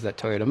cars that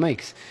Toyota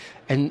makes.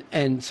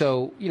 And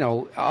so,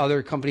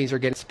 other companies are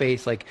getting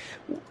space. Like,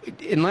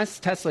 unless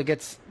Tesla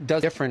does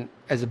different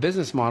as a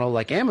business model,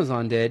 like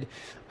Amazon did,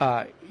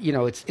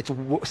 it's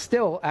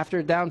still,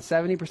 after down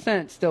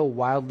 70%, still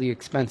wildly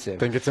expensive. I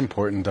think it's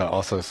important to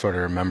also sort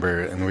of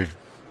remember, and we've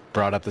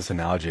brought up this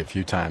analogy a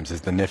few times,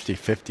 is the Nifty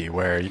 50,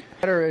 where...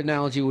 Better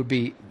analogy would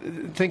be,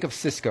 think of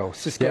Cisco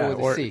with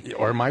a C.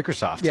 Or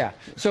Microsoft. Yeah.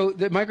 So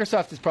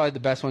Microsoft is probably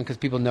the best one because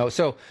people know.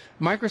 So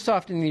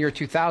Microsoft in the year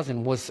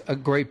 2000 was a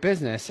great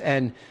business,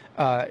 and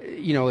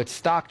its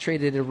stock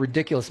traded at a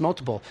ridiculous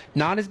multiple.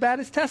 Not as bad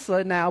as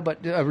Tesla now,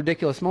 but a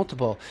ridiculous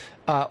multiple.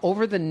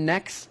 Over the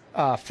next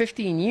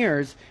 15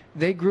 years,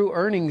 they grew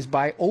earnings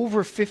by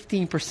over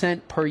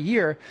 15% per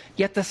year,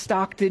 yet the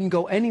stock didn't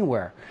go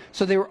anywhere.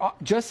 So they were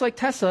just like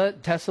Tesla.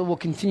 Tesla will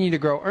continue to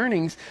grow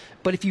earnings,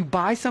 but if you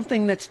buy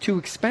something that's too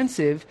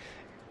expensive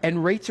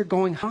and rates are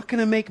going, how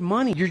can I make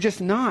money? You're just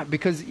not,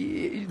 because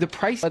the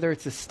price, whether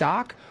it's a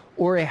stock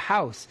or a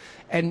house,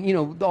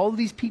 and all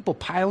these people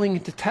piling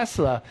into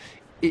Tesla,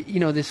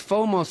 this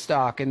FOMO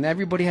stock, and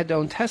everybody had to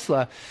own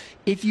Tesla.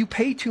 If you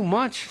pay too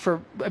much for,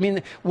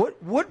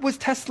 what was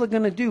Tesla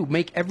going to do?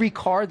 Make every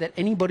car that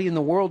anybody in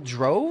the world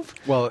drove?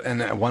 Well,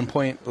 and at one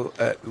point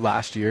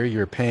last year,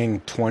 you're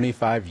paying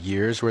 25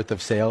 years worth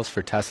of sales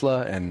for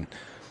Tesla, and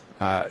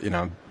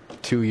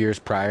 2 years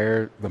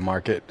prior, the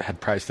market had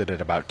priced it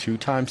at about 2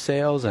 times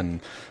sales, and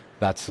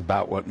that's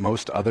about what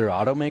most other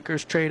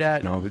automakers trade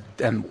at.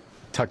 And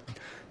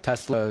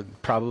Tesla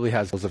probably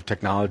has levels of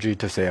technology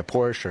to, say, a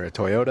Porsche or a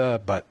Toyota,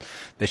 but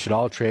they should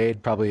all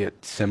trade probably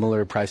at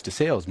similar price to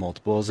sales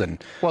multiples.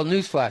 And well,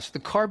 newsflash, the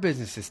car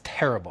business is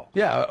terrible.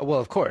 Yeah,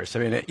 well, of course.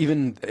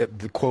 Even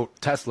the quote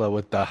Tesla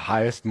with the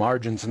highest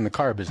margins in the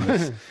car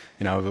business,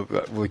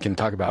 we can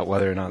talk about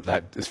whether or not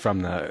that is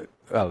from the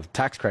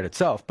tax credit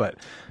itself, but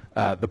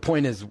the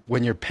point is,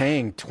 when you're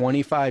paying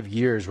 25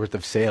 years worth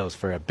of sales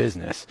for a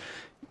business,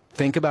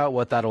 think about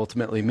what that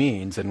ultimately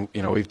means. And,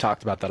 we've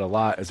talked about that a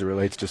lot as it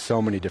relates to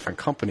so many different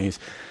companies.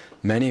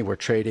 Many were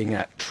trading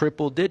at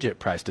triple-digit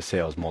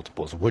price-to-sales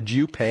multiples. Would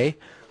you pay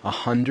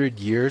 100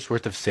 years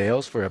worth of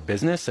sales for a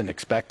business and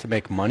expect to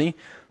make money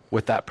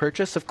with that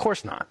purchase? Of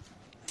course not.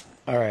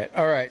 All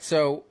right.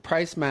 So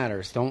price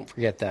matters. Don't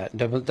forget that.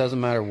 It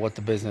doesn't matter what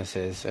the business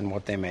is and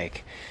what they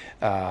make.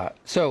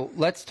 So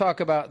let's talk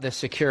about the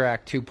Secure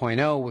Act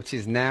 2.0, which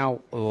is now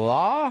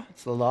law.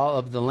 It's the law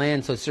of the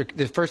land. So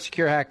the first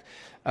Secure Act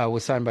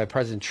was signed by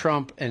President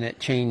Trump, and it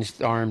changed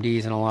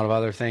RMDs and a lot of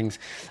other things.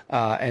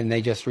 And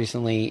they just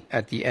recently,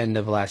 at the end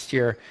of last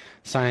year,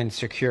 signed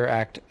Secure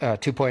Act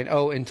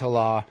 2.0 into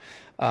law.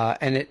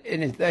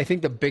 I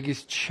think the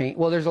biggest change,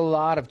 well, there's a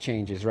lot of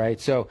changes,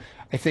 right? So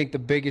I think the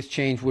biggest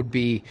change would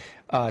be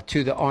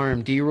to the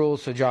RMD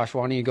rules. So Josh,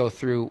 why don't you go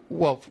through,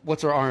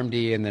 what's our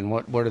RMD, and then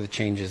what are the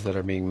changes that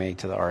are being made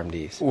to the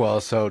RMDs? Well,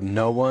 so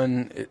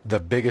the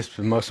biggest,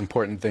 most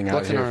important thing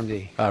what's out here. What's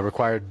an RMD?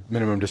 Required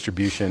minimum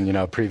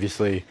distribution.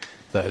 Previously,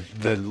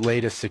 the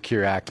latest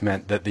Secure Act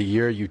meant that the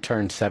year you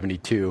turned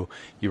 72,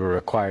 you were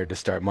required to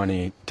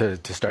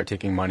start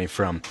taking money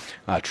from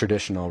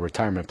traditional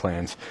retirement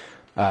plans.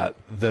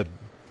 The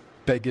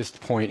biggest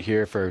point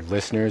here for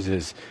listeners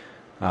is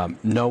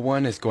no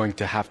one is going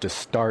to have to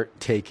start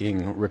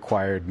taking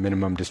required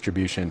minimum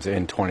distributions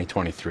in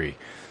 2023.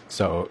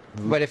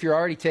 But if you're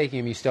already taking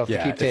them, you still have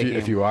to keep taking them.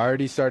 If you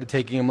already started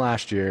taking them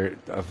last year,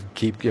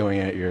 keep going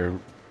at you're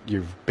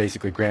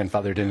basically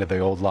grandfathered into the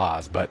old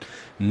laws. But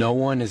no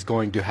one is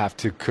going to have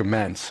to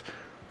commence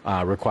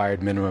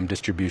required minimum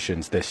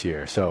distributions this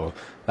year. So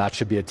that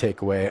should be a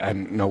takeaway. I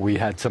know we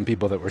had some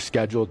people that were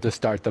scheduled to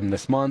start them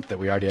this month that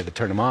we already had to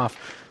turn them off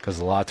because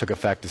the law took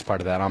effect as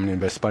part of that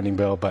omnibus spending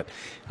bill. But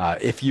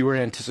if you were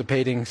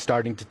anticipating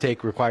starting to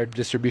take required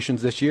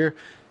distributions this year,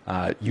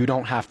 you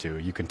don't have to.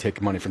 You can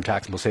take money from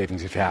taxable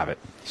savings if you have it.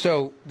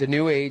 So the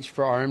new age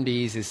for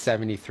RMDs is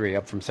 73,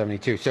 up from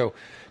 72. So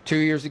 2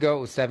 years ago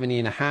it was 70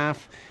 and a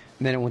half,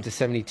 and then it went to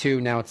 72.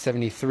 Now it's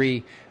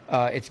 73.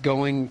 It's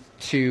going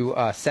to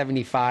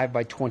 75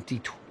 by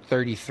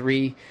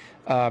 2033.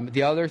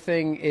 The other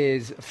thing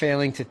is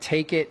failing to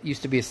take it. There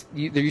used to be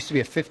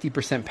a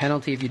 50%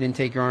 penalty if you didn't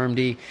take your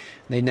RMD.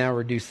 They now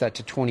reduce that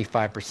to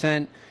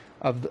 25%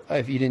 of the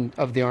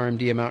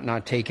RMD amount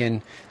not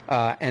taken,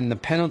 and the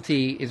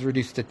penalty is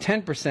reduced to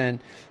 10%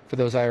 for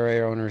those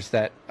IRA owners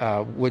that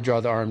would draw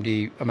the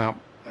RMD amount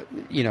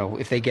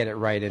if they get it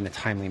right in a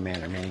timely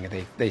manner,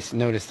 meaning they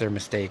notice their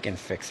mistake and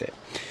fix it.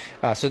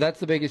 So that's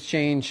the biggest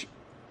change.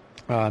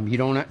 The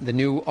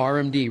new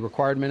RMD,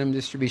 required minimum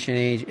distribution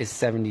age, is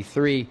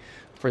 73.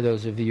 For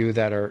those of you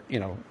that are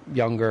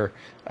younger,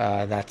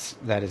 that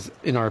is,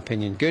 in our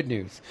opinion, good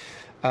news.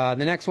 The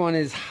next one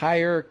is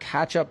higher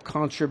catch-up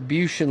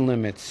contribution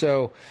limits.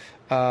 So,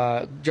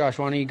 Josh,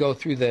 why don't you go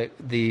through the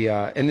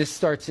and this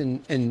starts in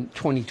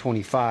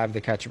 2025,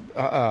 the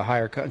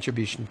higher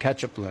contribution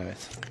catch-up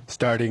limits.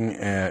 Starting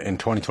in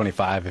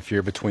 2025, if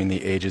you're between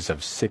the ages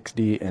of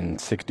 60 and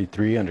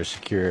 63 under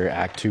Secure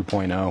Act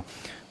 2.0,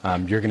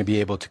 you're going to be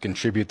able to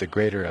contribute the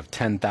greater of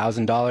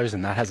 $10,000,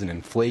 and that has an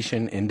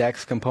inflation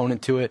index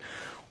component to it,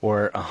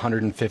 or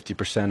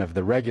 150% of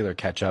the regular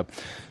catch-up,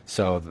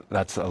 so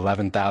that's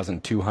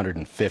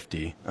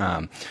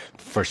 $11,250.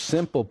 For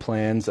simple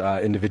plans,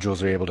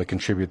 individuals are able to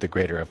contribute the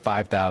greater of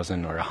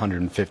 $5,000 or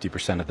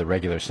 150% of the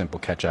regular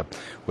simple catch-up,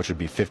 which would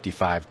be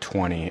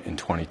 $5,520 in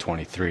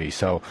 2023.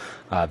 So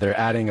they're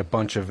adding a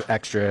bunch of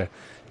extra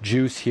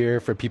juice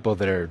here for people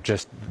that are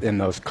just in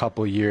those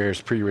couple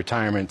years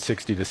pre-retirement,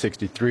 60 to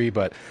 63,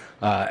 but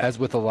as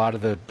with a lot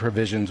of the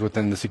provisions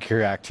within the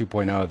Secure Act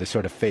 2.0, they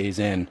sort of phase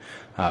in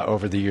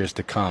over the years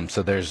to come.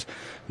 So there's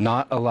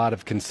not a lot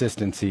of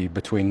consistency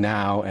between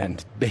now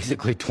and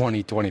basically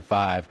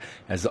 2025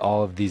 as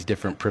all of these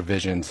different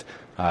provisions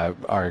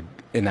are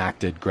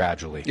enacted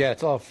gradually. Yeah,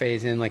 it's all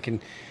phased in.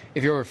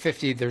 If you're over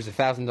 50, there's a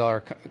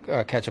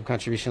 $1,000 catch-up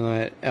contribution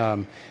limit,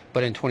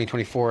 but in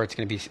 2024, it's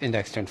going to be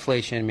indexed to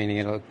inflation, meaning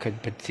it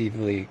could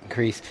potentially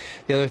increase.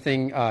 The other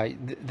thing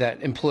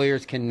that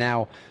employers can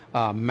now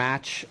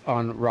match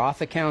on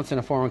Roth accounts in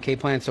a 401k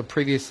plan. So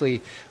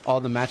previously,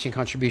 all the matching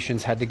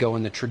contributions had to go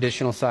in the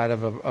traditional side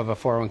of a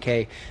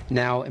 401k.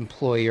 Now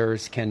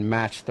employers can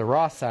match the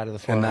Roth side of the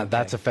 401k. And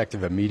that's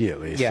effective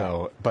immediately. Yeah.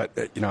 So, but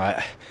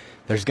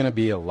there's going to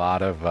be a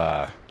lot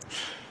of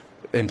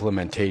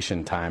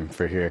implementation time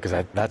for here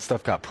because that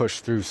stuff got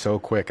pushed through so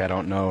quick. I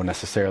don't know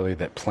necessarily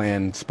that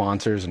plan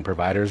sponsors and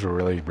providers were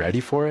really ready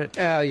for it.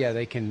 Yeah,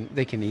 you can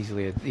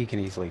easily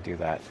do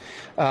that.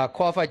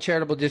 Qualified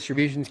charitable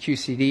distributions,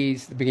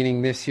 QCDs,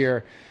 beginning this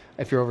year.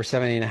 If you're over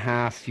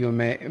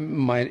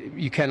 70.5,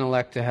 you can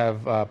elect to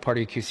have part of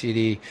your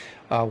QCD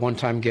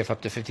one-time gift up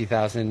to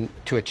 $50,000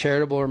 to a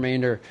charitable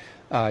remainder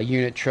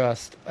unit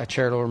trust, a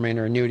charitable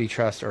remainder annuity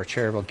trust, or a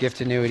charitable gift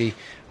annuity.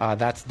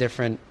 That's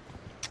different.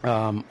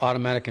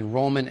 Automatic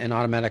enrollment and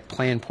automatic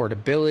plan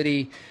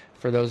portability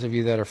for those of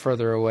you that are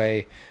further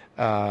away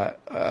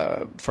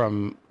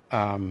from,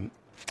 and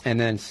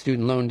then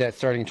student loan debt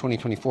starting in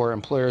 2024.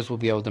 Employers will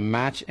be able to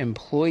match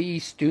employee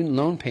student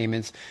loan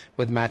payments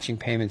with matching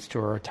payments to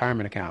a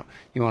retirement account.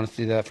 You want us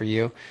to do that for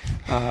you?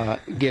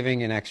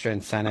 Giving an extra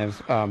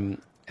incentive. And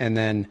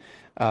then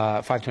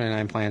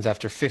 529 plans.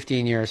 After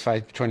 15 years,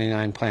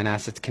 529 plan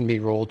assets can be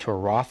rolled to a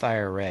Roth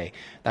IRA.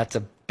 That's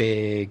a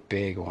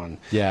big one.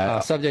 Yeah.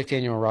 Subject to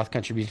annual Roth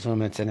contribution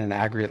limits and an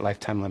aggregate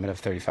lifetime limit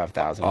of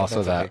 $35,000.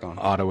 Also, that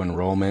auto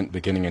enrollment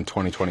beginning in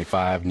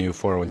 2025, new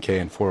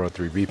 401k and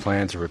 403b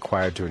plans are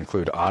required to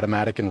include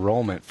automatic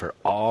enrollment for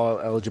all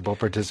eligible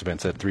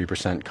participants at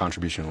 3%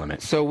 contribution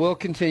limit. So we'll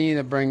continue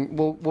to bring.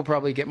 We'll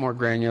probably get more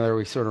granular.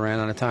 We sort of ran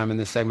out of time in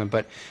this segment,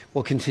 but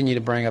we'll continue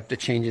to bring up the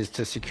changes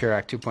to Secure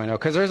Act 2.0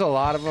 because there's a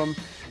lot of them,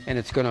 and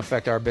it's going to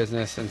affect our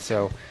business, and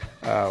so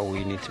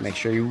we need to make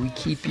sure we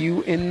keep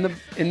you in the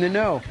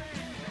know.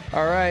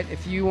 All right,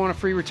 if you want a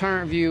free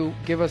retirement review,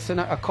 give us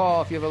a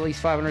call. If you have at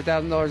least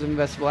 $500,000 of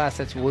investable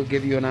assets, we'll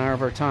give you an hour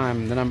of our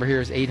time. The number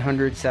here is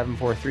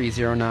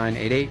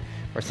 800-743-0988,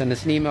 or send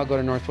us an email. Go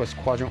to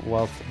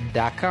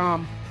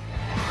northwestquadrantwealth.com.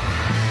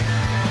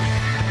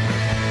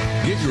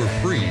 Get your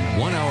free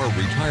 1-hour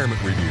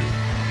retirement review.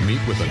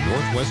 Meet with a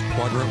Northwest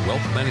Quadrant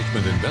Wealth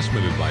Management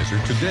Investment Advisor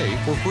today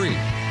for free.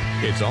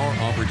 It's our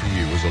offer to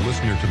you as a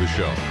listener to the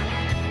show.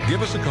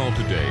 Give us a call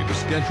today to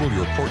schedule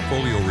your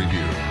portfolio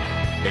review.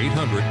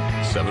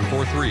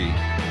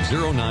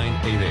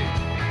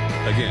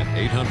 800-743-0988. Again,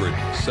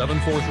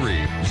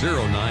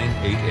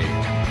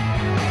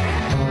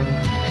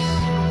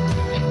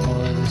 800-743-0988.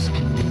 All of this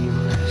can be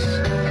yours.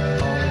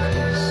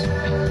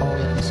 All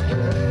of this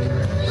can be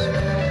yours.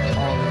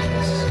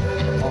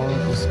 All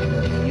of this can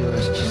be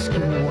yours. Just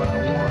give me what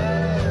I want,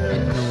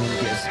 and no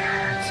one gets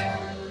hurt.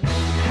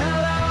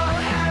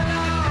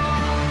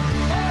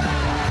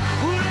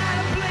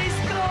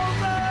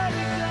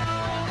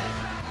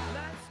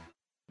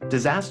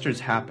 Disasters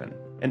happen,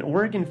 and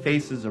Oregon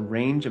faces a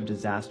range of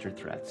disaster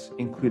threats,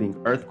 including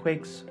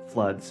earthquakes,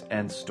 floods,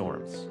 and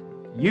storms.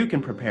 You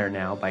can prepare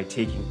now by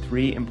taking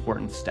 3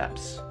 important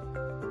steps.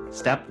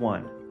 Step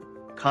 1.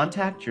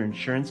 Contact your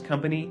insurance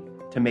company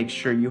to make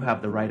sure you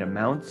have the right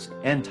amounts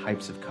and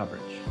types of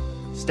coverage.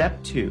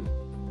 Step 2.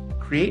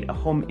 Create a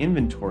home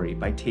inventory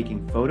by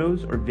taking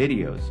photos or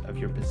videos of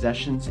your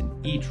possessions in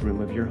each room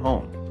of your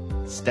home.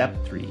 Step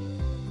 3.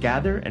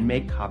 Gather and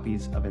make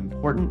copies of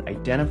important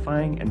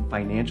identifying and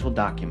financial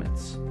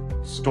documents.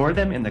 Store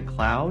them in the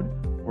cloud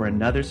or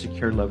another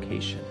secure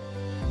location.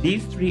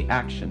 These 3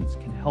 actions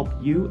can help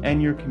you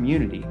and your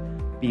community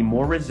Be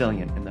more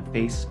resilient in the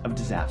face of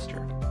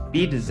disaster.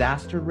 Be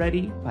disaster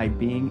ready by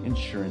being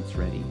insurance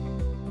ready.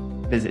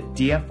 Visit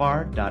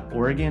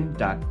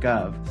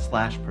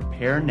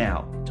dfr.oregon.gov/prepare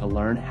now to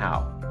learn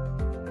how.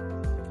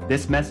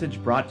 This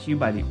message brought to you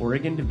by the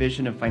Oregon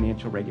Division of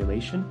Financial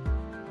Regulation,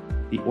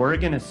 the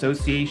Oregon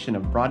Association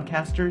of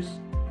Broadcasters,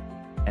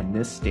 and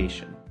this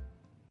station.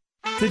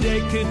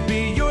 Today could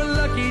be your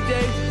lucky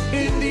day.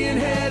 Indian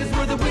Head is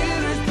where the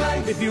winners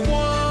play. If you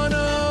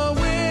wanna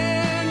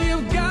win,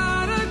 you've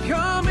gotta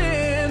come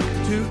in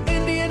to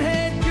Indian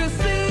Head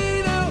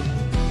Casino.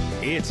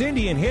 It's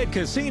Indian Head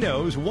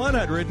Casino's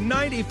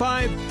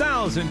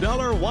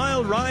 $195,000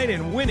 Wild Ride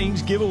and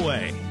Winnings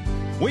giveaway.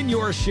 Win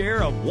your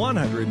share of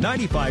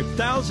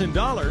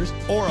 $195,000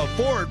 or a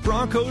Ford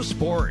Bronco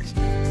Sport.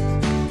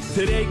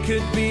 Today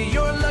could be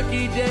your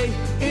lucky day.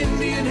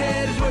 Indian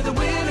Head is where the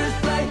winners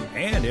play.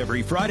 And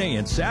every Friday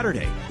and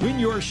Saturday, win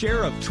your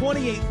share of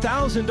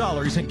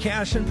 $28,000 in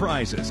cash and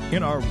prizes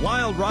in our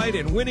Wild Ride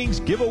and Winnings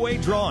giveaway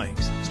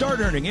drawings.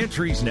 Start earning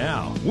entries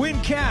now. Win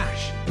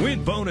cash,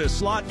 win bonus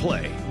slot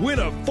play, win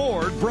a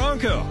Ford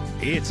Bronco.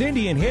 It's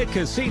Indian Head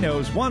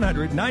Casino's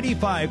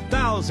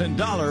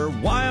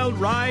 $195,000 Wild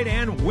Ride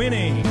and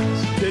Winnings.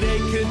 Today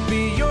could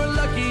be your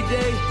lucky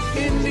day.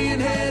 Indian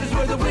Head is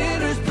where the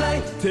winners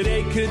play.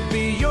 Today could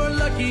be your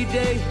lucky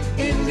day.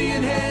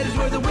 Indian Head is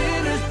where the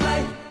winners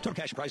play. Total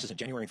cash and prizes in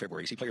January and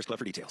February. See Players Club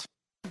for details.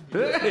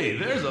 Hey,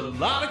 there's a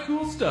lot of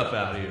cool stuff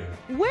out here.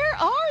 Where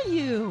are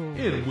you?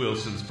 In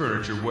Wilson's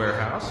Furniture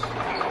Warehouse.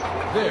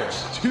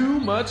 There's too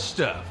much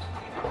stuff.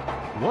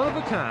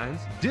 One-of-a-kinds,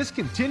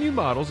 discontinued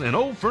models, and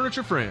old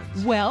furniture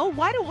friends. Well,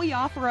 why don't we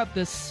offer up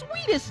the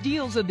sweetest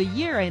deals of the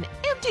year and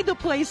empty the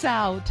place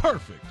out?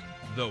 Perfect.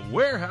 The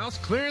Warehouse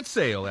Clearance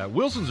Sale at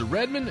Wilson's of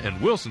Redmond and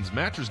Wilson's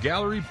Mattress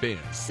Gallery, Bend.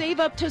 Save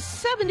up to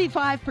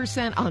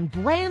 75% on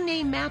brand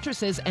name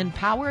mattresses and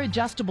power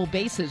adjustable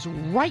bases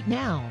right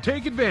now.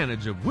 Take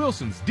advantage of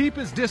Wilson's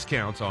deepest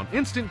discounts on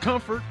Instant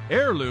Comfort,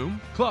 Heirloom,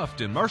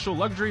 Cluft, and Marshall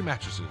luxury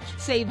mattresses.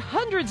 Save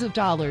hundreds of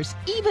dollars,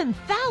 even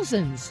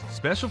thousands.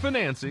 Special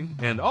financing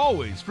and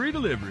always free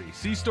delivery.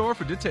 See store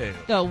for details.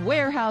 The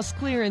Warehouse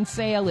Clearance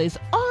Sale is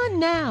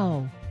on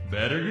now.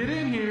 Better get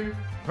in here.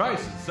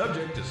 Price is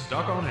subject to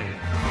stock on hand.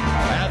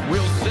 At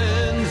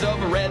Wilson's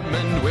of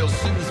Redmond,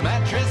 Wilson's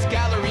Mattress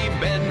Gallery,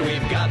 Bend,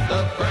 we've got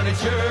the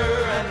furniture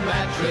and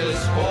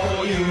mattress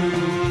for you.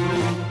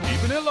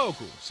 Keeping it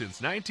local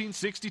since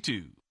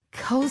 1962.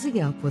 Cozy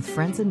up with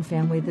friends and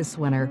family this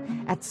winter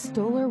at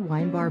Stoller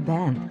Wine Bar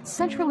Bend,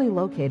 centrally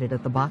located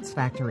at the Box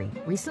Factory.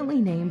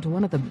 Recently named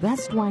one of the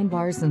best wine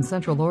bars in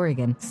Central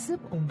Oregon, sip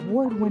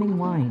award-winning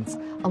wines,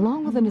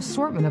 along with an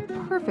assortment of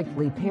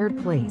perfectly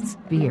paired plates,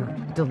 beer,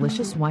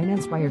 delicious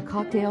wine-inspired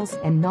cocktails,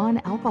 and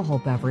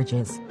non-alcohol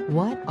beverages.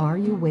 What are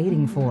you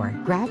waiting for?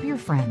 Grab your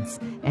friends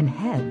and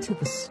head to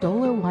the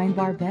Stoller Wine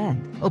Bar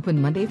Bend. Open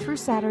Monday through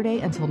Saturday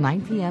until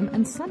 9 p.m.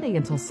 and Sunday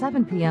until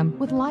 7 p.m.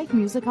 with live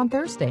music on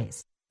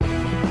Thursdays.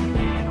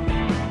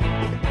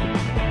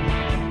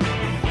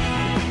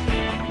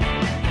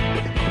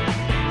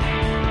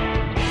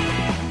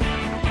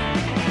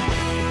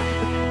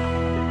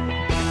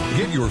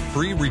 Get your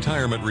free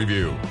retirement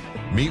review.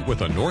 Meet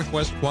with a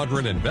Northwest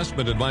Quadrant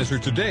investment advisor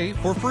today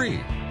for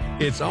free.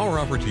 It's our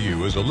offer to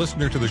you as a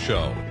listener to the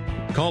show.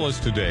 Call us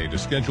today to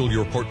schedule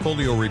your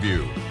portfolio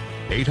review.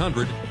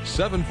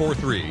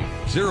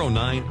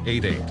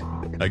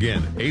 800-743-0988.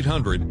 Again,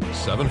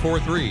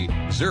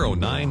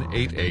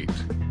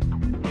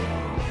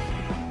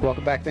 800-743-0988.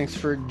 Welcome back. Thanks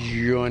for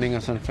joining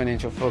us on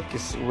Financial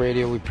Focus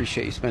Radio. We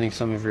appreciate you spending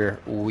some of your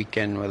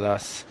weekend with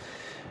us.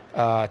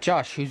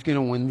 Josh, who's going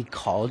to win the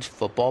college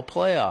football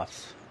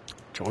playoffs?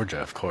 Georgia,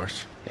 of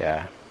course.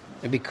 Yeah.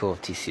 It'd be cool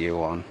if TCU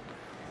won.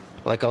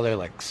 Like all their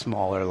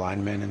smaller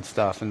linemen and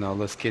stuff, and all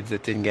those kids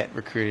that didn't get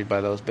recruited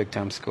by those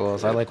big-time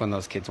schools. I like when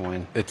those kids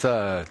win. It's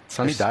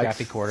Sonny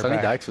Dykes.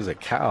 Sonny Dykes was at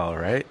Cal,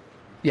 right?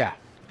 Yeah.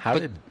 How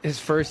did his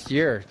first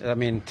year? I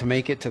mean, to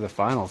make it to the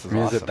finals is awesome.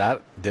 awesome. Is it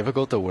that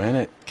difficult to win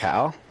at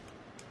Cal?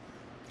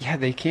 Yeah,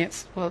 they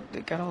can't. Well, they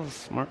got all the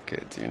smart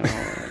kids, you know.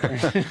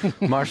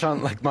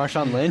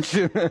 Marshawn Lynch.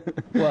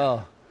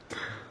 Well,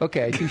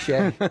 okay, touche.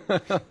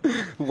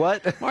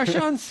 What?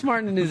 Marshawn's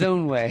smart in his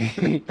own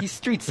way. He's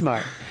street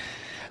smart.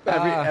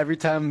 Every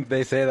time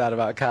they say that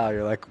about Cal,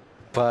 you're like,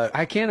 but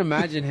I can't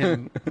imagine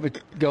him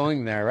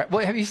going there. Right?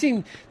 Well, have you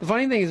seen? The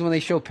funny thing is when they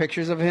show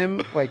pictures of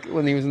him, like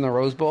when he was in the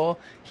Rose Bowl,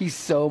 he's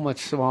so much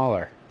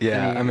smaller.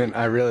 Yeah, I mean,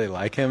 I really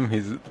like him.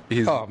 He's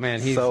oh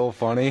man, he's so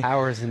funny.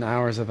 Hours and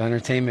hours of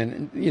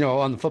entertainment, you know,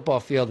 on the football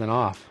field and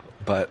off.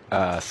 But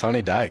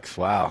Sonny Dykes,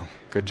 wow,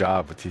 good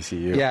job with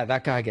TCU. Yeah,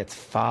 that guy gets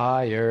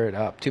fired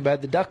up. Too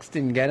bad the Ducks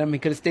didn't get him. He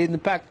could have stayed in the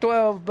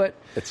Pac-12, but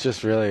it's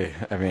just really,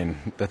 I mean,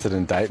 that's an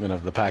indictment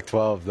of the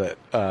Pac-12 that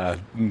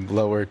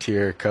lower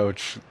tier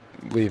coach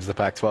leaves the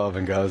Pac-12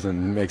 and goes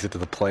and makes it to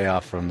the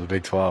playoff from the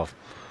Big 12.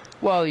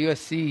 Well,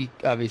 USC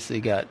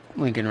obviously got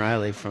Lincoln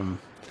Riley from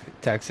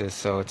Texas,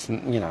 so it's,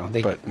 you know,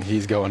 but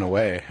he's going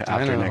away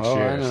after next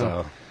year.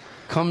 So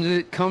come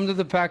to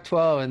the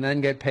Pac-12 and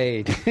then get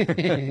paid.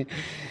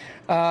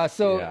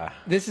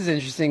 This is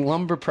interesting.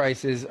 Lumber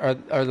prices are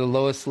the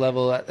lowest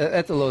level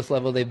at the lowest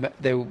level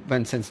they've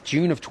been since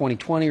June of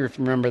 2020. If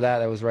you remember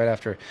that was right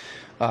after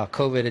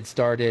COVID had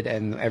started,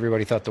 and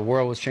everybody thought the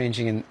world was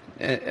changing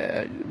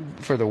and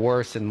for the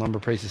worse, and lumber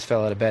prices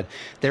fell out of bed.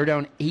 They're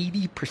down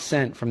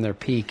 80% from their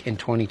peak in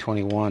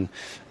 2021.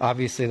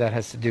 Obviously, that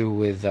has to do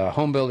with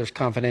home builders'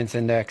 confidence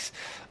index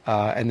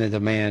and the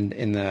demand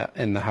in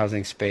the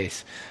housing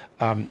space.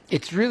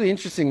 It's really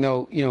interesting,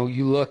 though.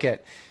 You look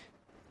at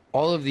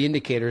all of the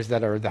indicators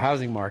that are the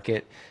housing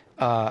market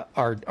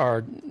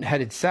are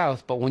headed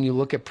south, but when you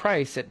look at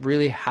price, it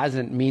really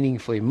hasn't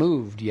meaningfully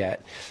moved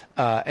yet.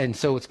 And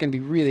so it's going to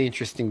be really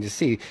interesting to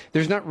see.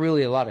 There's not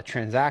really a lot of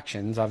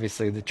transactions.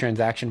 Obviously, the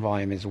transaction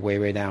volume is way,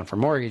 way down for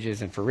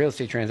mortgages and for real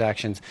estate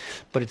transactions,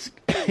 but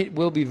it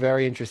will be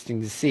very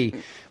interesting to see.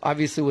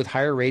 Obviously, with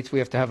higher rates, we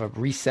have to have a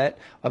reset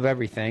of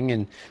everything,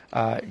 and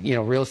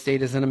real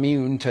estate isn't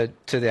immune to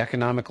the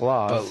economic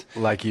laws.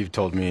 But like you've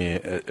told me,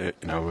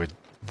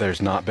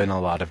 there's not been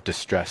a lot of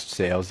distressed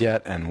sales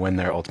yet, and when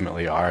there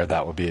ultimately are,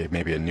 that will be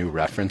maybe a new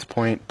reference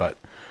point. But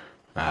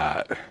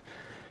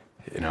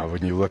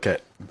when you look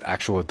at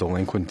actual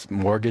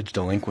mortgage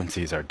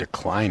delinquencies are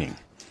declining,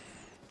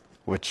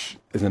 which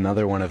is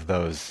another one of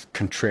those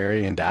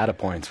contrarian data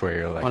points where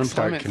you're like,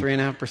 unemployment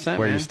 3.5%,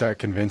 where you start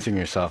convincing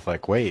yourself,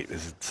 like, wait,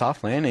 is it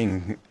soft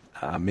landing?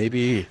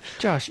 Maybe.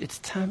 Josh, it's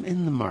time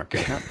in the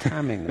market, not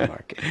timing the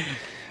market.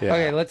 Yeah.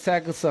 Okay, let's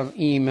tackle some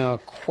email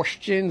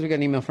questions. We got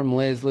an email from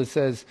Liz. Liz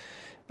says,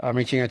 I'm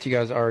reaching out to you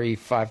guys, RE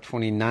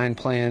 529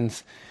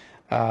 plans.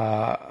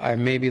 I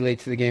may be late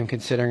to the game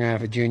considering I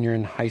have a junior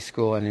in high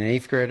school and an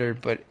 8th grader,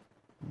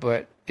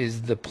 but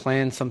is the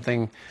plan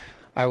something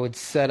I would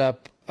set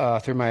up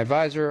through my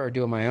advisor or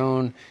do on my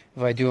own?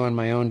 If I do on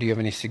my own, do you have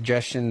any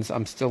suggestions?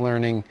 I'm still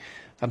learning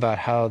about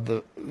how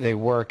they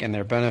work and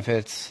their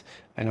benefits.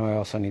 I know I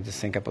also need to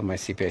sync up with my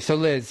CPA. So,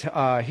 Liz,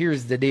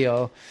 here's the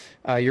deal.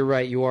 You're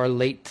right. You are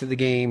late to the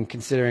game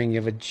considering you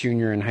have a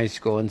junior in high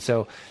school. And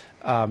so,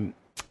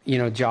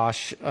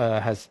 Josh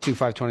has 2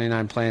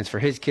 529 plans for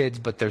his kids,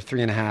 but they're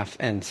 3.5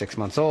 and 6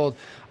 months old.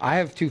 I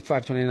have 2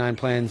 529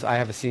 plans. I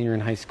have a senior in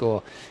high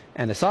school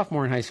and a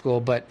sophomore in high school,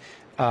 but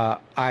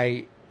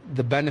the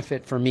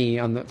benefit for me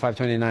on the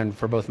 529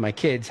 for both my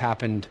kids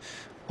happened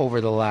over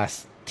the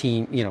last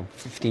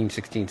 15,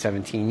 16,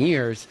 17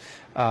 years.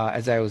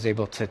 As I was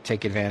able to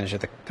take advantage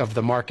of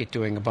the market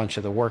doing a bunch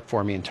of the work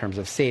for me in terms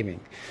of saving.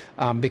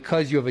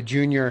 Because you have a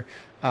junior,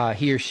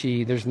 he or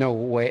she, there's no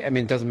way,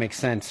 it doesn't make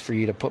sense for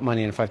you to put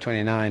money in a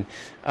 529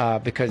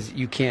 because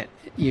you can't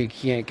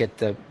get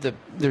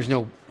there's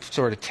no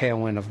sort of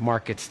tailwind of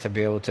markets to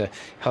be able to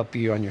help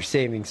you on your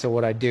savings. So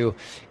what I do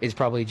is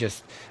probably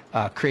just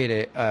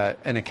create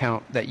an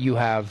account that you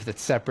have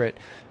that's separate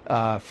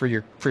for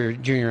your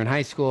junior in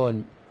high school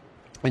and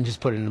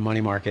just put it in a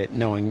money market,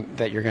 knowing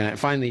that you're going to,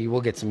 finally you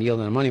will get some yield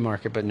in a money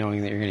market, but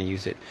knowing that you're going to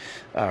use it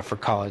for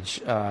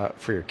college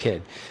for your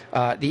kid.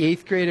 The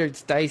 8th grader,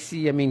 it's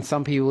dicey.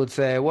 Some people would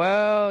say,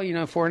 well,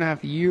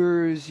 4.5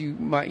 years, you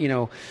might,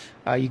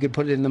 you could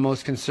put it in the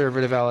most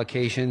conservative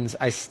allocations.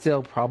 I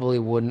still probably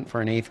wouldn't for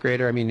an 8th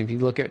grader. If you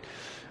look at,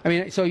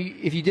 so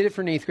if you did it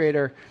for an 8th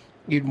grader,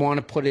 you'd want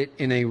to put it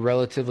in a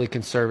relatively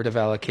conservative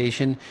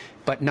allocation,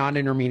 but not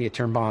intermediate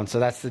term bonds. So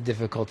that's the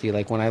difficulty.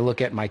 Like when I look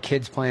at my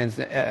kids' plans,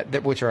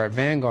 which are at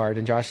Vanguard,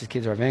 and Josh's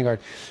kids are at Vanguard,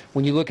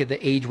 when you look at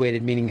the age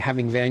weighted, meaning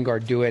having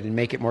Vanguard do it and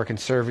make it more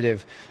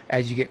conservative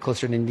as you get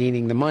closer to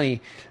needing the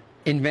money,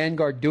 in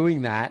Vanguard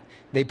doing that,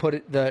 they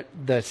put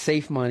the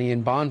safe money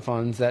in bond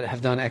funds that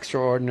have done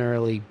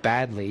extraordinarily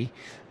badly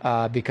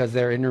because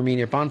they're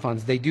intermediate bond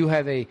funds. They do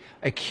have a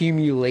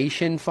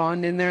accumulation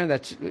fund in there,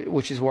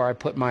 which is where I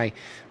put my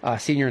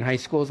senior in high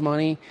school's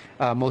money,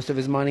 most of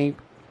his money,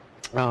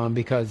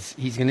 because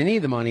he's going to need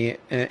the money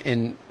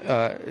in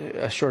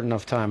a short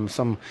enough time.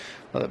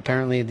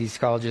 Apparently these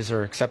colleges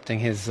are accepting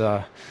his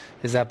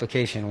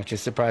application, which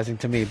is surprising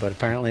to me, but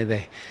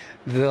apparently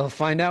they'll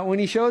find out when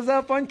he shows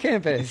up on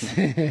campus.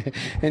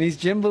 And he's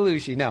Jim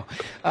Belushi. No.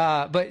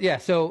 But yeah,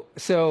 so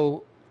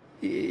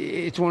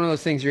it's one of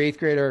those things. Your 8th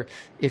grader,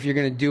 if you're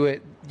going to do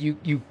it,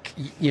 you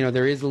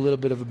there is a little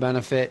bit of a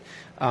benefit.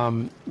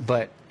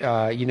 But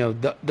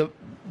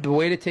the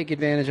way to take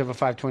advantage of a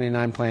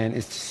 529 plan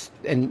is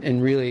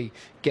and really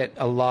get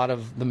a lot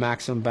of the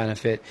maximum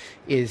benefit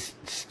is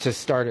to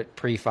start it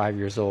pre 5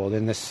 years old.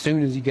 And as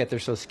soon as you get their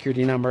Social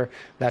Security number,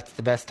 that's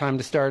the best time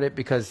to start it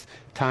because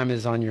time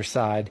is on your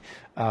side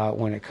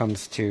when it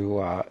comes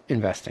to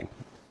investing.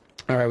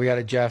 All right, we got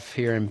a Jeff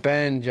here in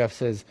Bend. Jeff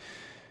says,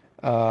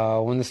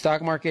 when the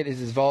stock market is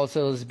as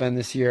volatile as it's been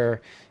this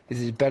year,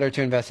 is it better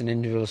to invest in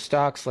individual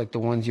stocks like the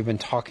ones you've been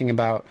talking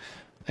about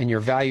in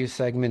your value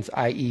segments,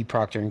 i.e.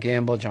 Procter &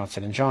 Gamble,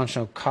 Johnson &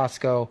 Johnson,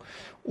 Costco,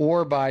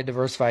 or buy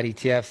diversified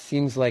ETFs?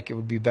 Seems like it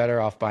would be better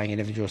off buying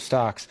individual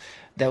stocks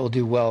that will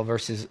do well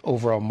versus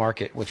overall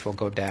market, which will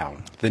go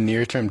down. The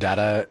near-term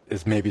data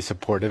is maybe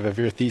supportive of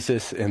your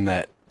thesis in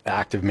that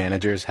active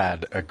managers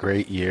had a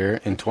great year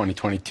in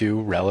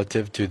 2022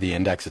 relative to the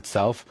index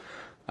itself,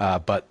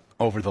 but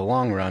over the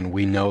long run,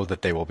 we know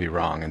that they will be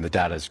wrong, and the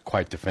data is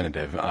quite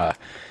definitive.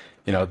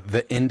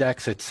 The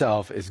index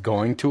itself is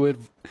going to,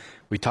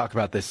 we talk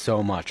about this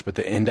so much, but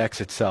the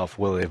index itself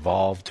will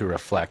evolve to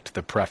reflect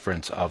the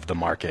preference of the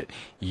market.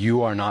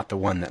 You are not the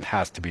one that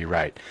has to be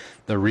right.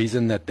 The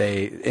reason that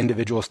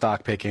individual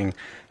stock picking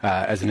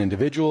as an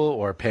individual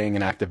or paying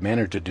an active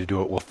manager to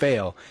do it will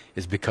fail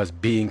is because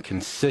being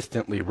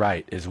consistently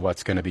right is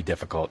what's going to be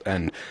difficult.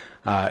 And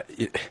I've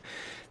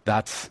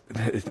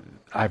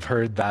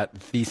heard that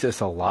thesis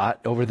a lot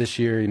over this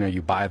year.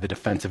 You buy the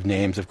defensive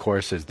names, of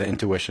course, is the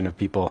intuition of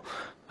people.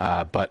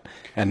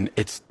 And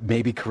it's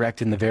maybe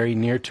correct in the very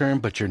near term,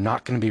 but you're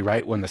not going to be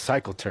right when the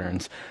cycle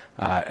turns.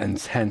 And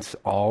hence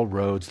all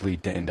roads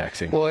lead to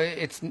indexing. Well,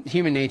 it's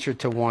human nature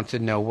to want to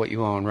know what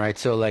you own, right?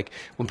 So like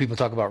when people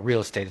talk about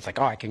real estate, it's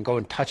like, oh, I can go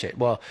and touch it.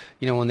 Well,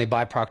 when they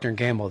buy Procter &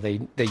 Gamble, they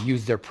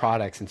use their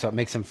products, and so it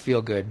makes them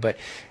feel good. But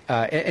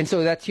and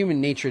so that's human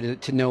nature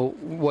to know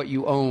what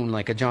you own,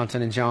 like a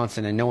Johnson &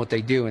 Johnson, and know what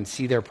they do and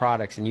see their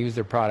products and use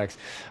their products,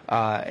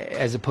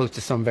 as opposed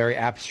to some very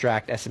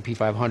abstract S&P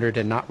 500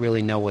 and not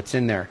really know what's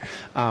in there.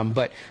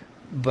 But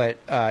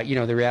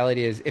the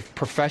reality is, if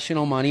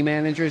professional money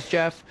managers,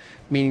 Jeff,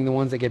 meaning the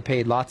ones that get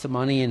paid lots of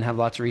money and have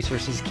lots of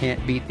resources,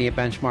 can't beat the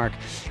benchmark,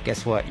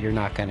 guess what? You're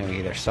not going to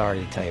either.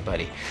 Sorry to tell you,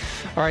 buddy.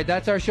 All right,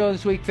 that's our show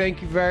this week.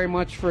 Thank you very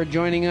much for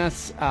joining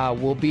us.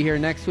 We'll be here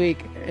next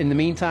week. In the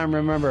meantime,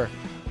 remember,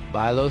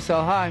 buy low,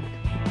 sell high.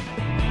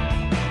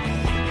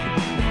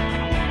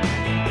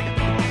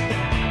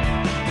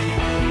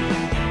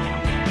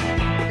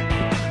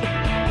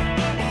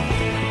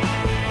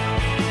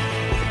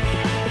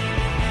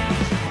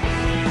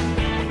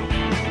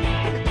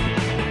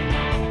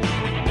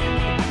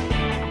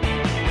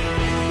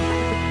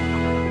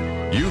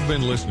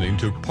 Been listening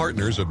to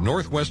Partners of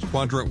Northwest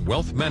Quadrant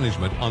Wealth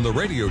Management on the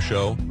radio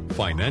show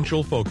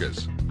Financial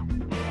Focus.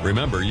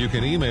 Remember, you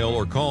can email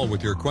or call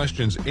with your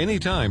questions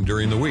anytime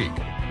during the week.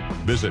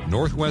 Visit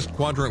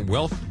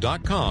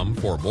northwestquadrantwealth.com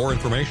for more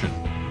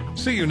information.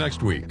 See you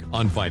next week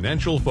on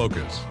Financial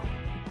Focus.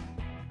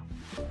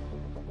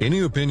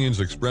 Any opinions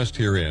expressed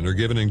herein are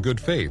given in good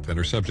faith and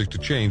are subject to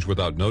change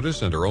without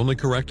notice and are only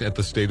correct at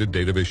the stated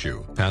date of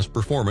issue. Past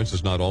performance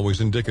is not always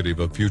indicative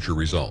of future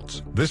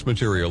results. This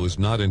material is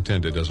not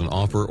intended as an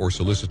offer or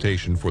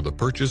solicitation for the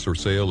purchase or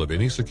sale of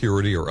any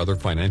security or other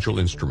financial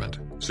instrument.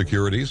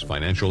 Securities,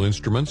 financial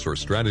instruments, or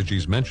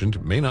strategies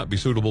mentioned may not be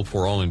suitable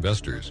for all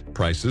investors.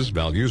 Prices,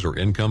 values, or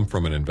income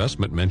from an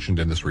investment mentioned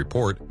in this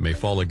report may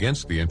fall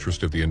against the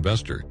interest of the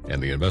investor,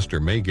 and the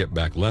investor may get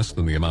back less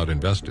than the amount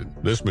invested.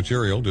 This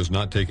material does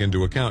not take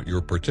into account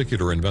your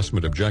particular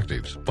investment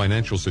objectives,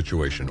 financial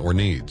situation, or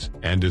needs,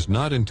 and is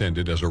not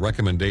intended as a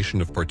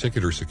recommendation of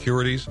particular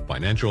securities,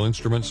 financial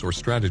instruments, or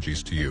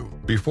strategies to you.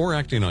 Before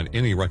acting on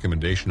any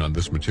recommendation on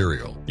this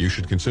material, you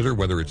should consider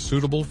whether it's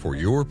suitable for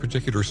your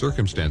particular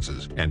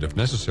circumstances, and if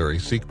necessary,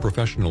 seek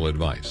professional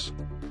advice.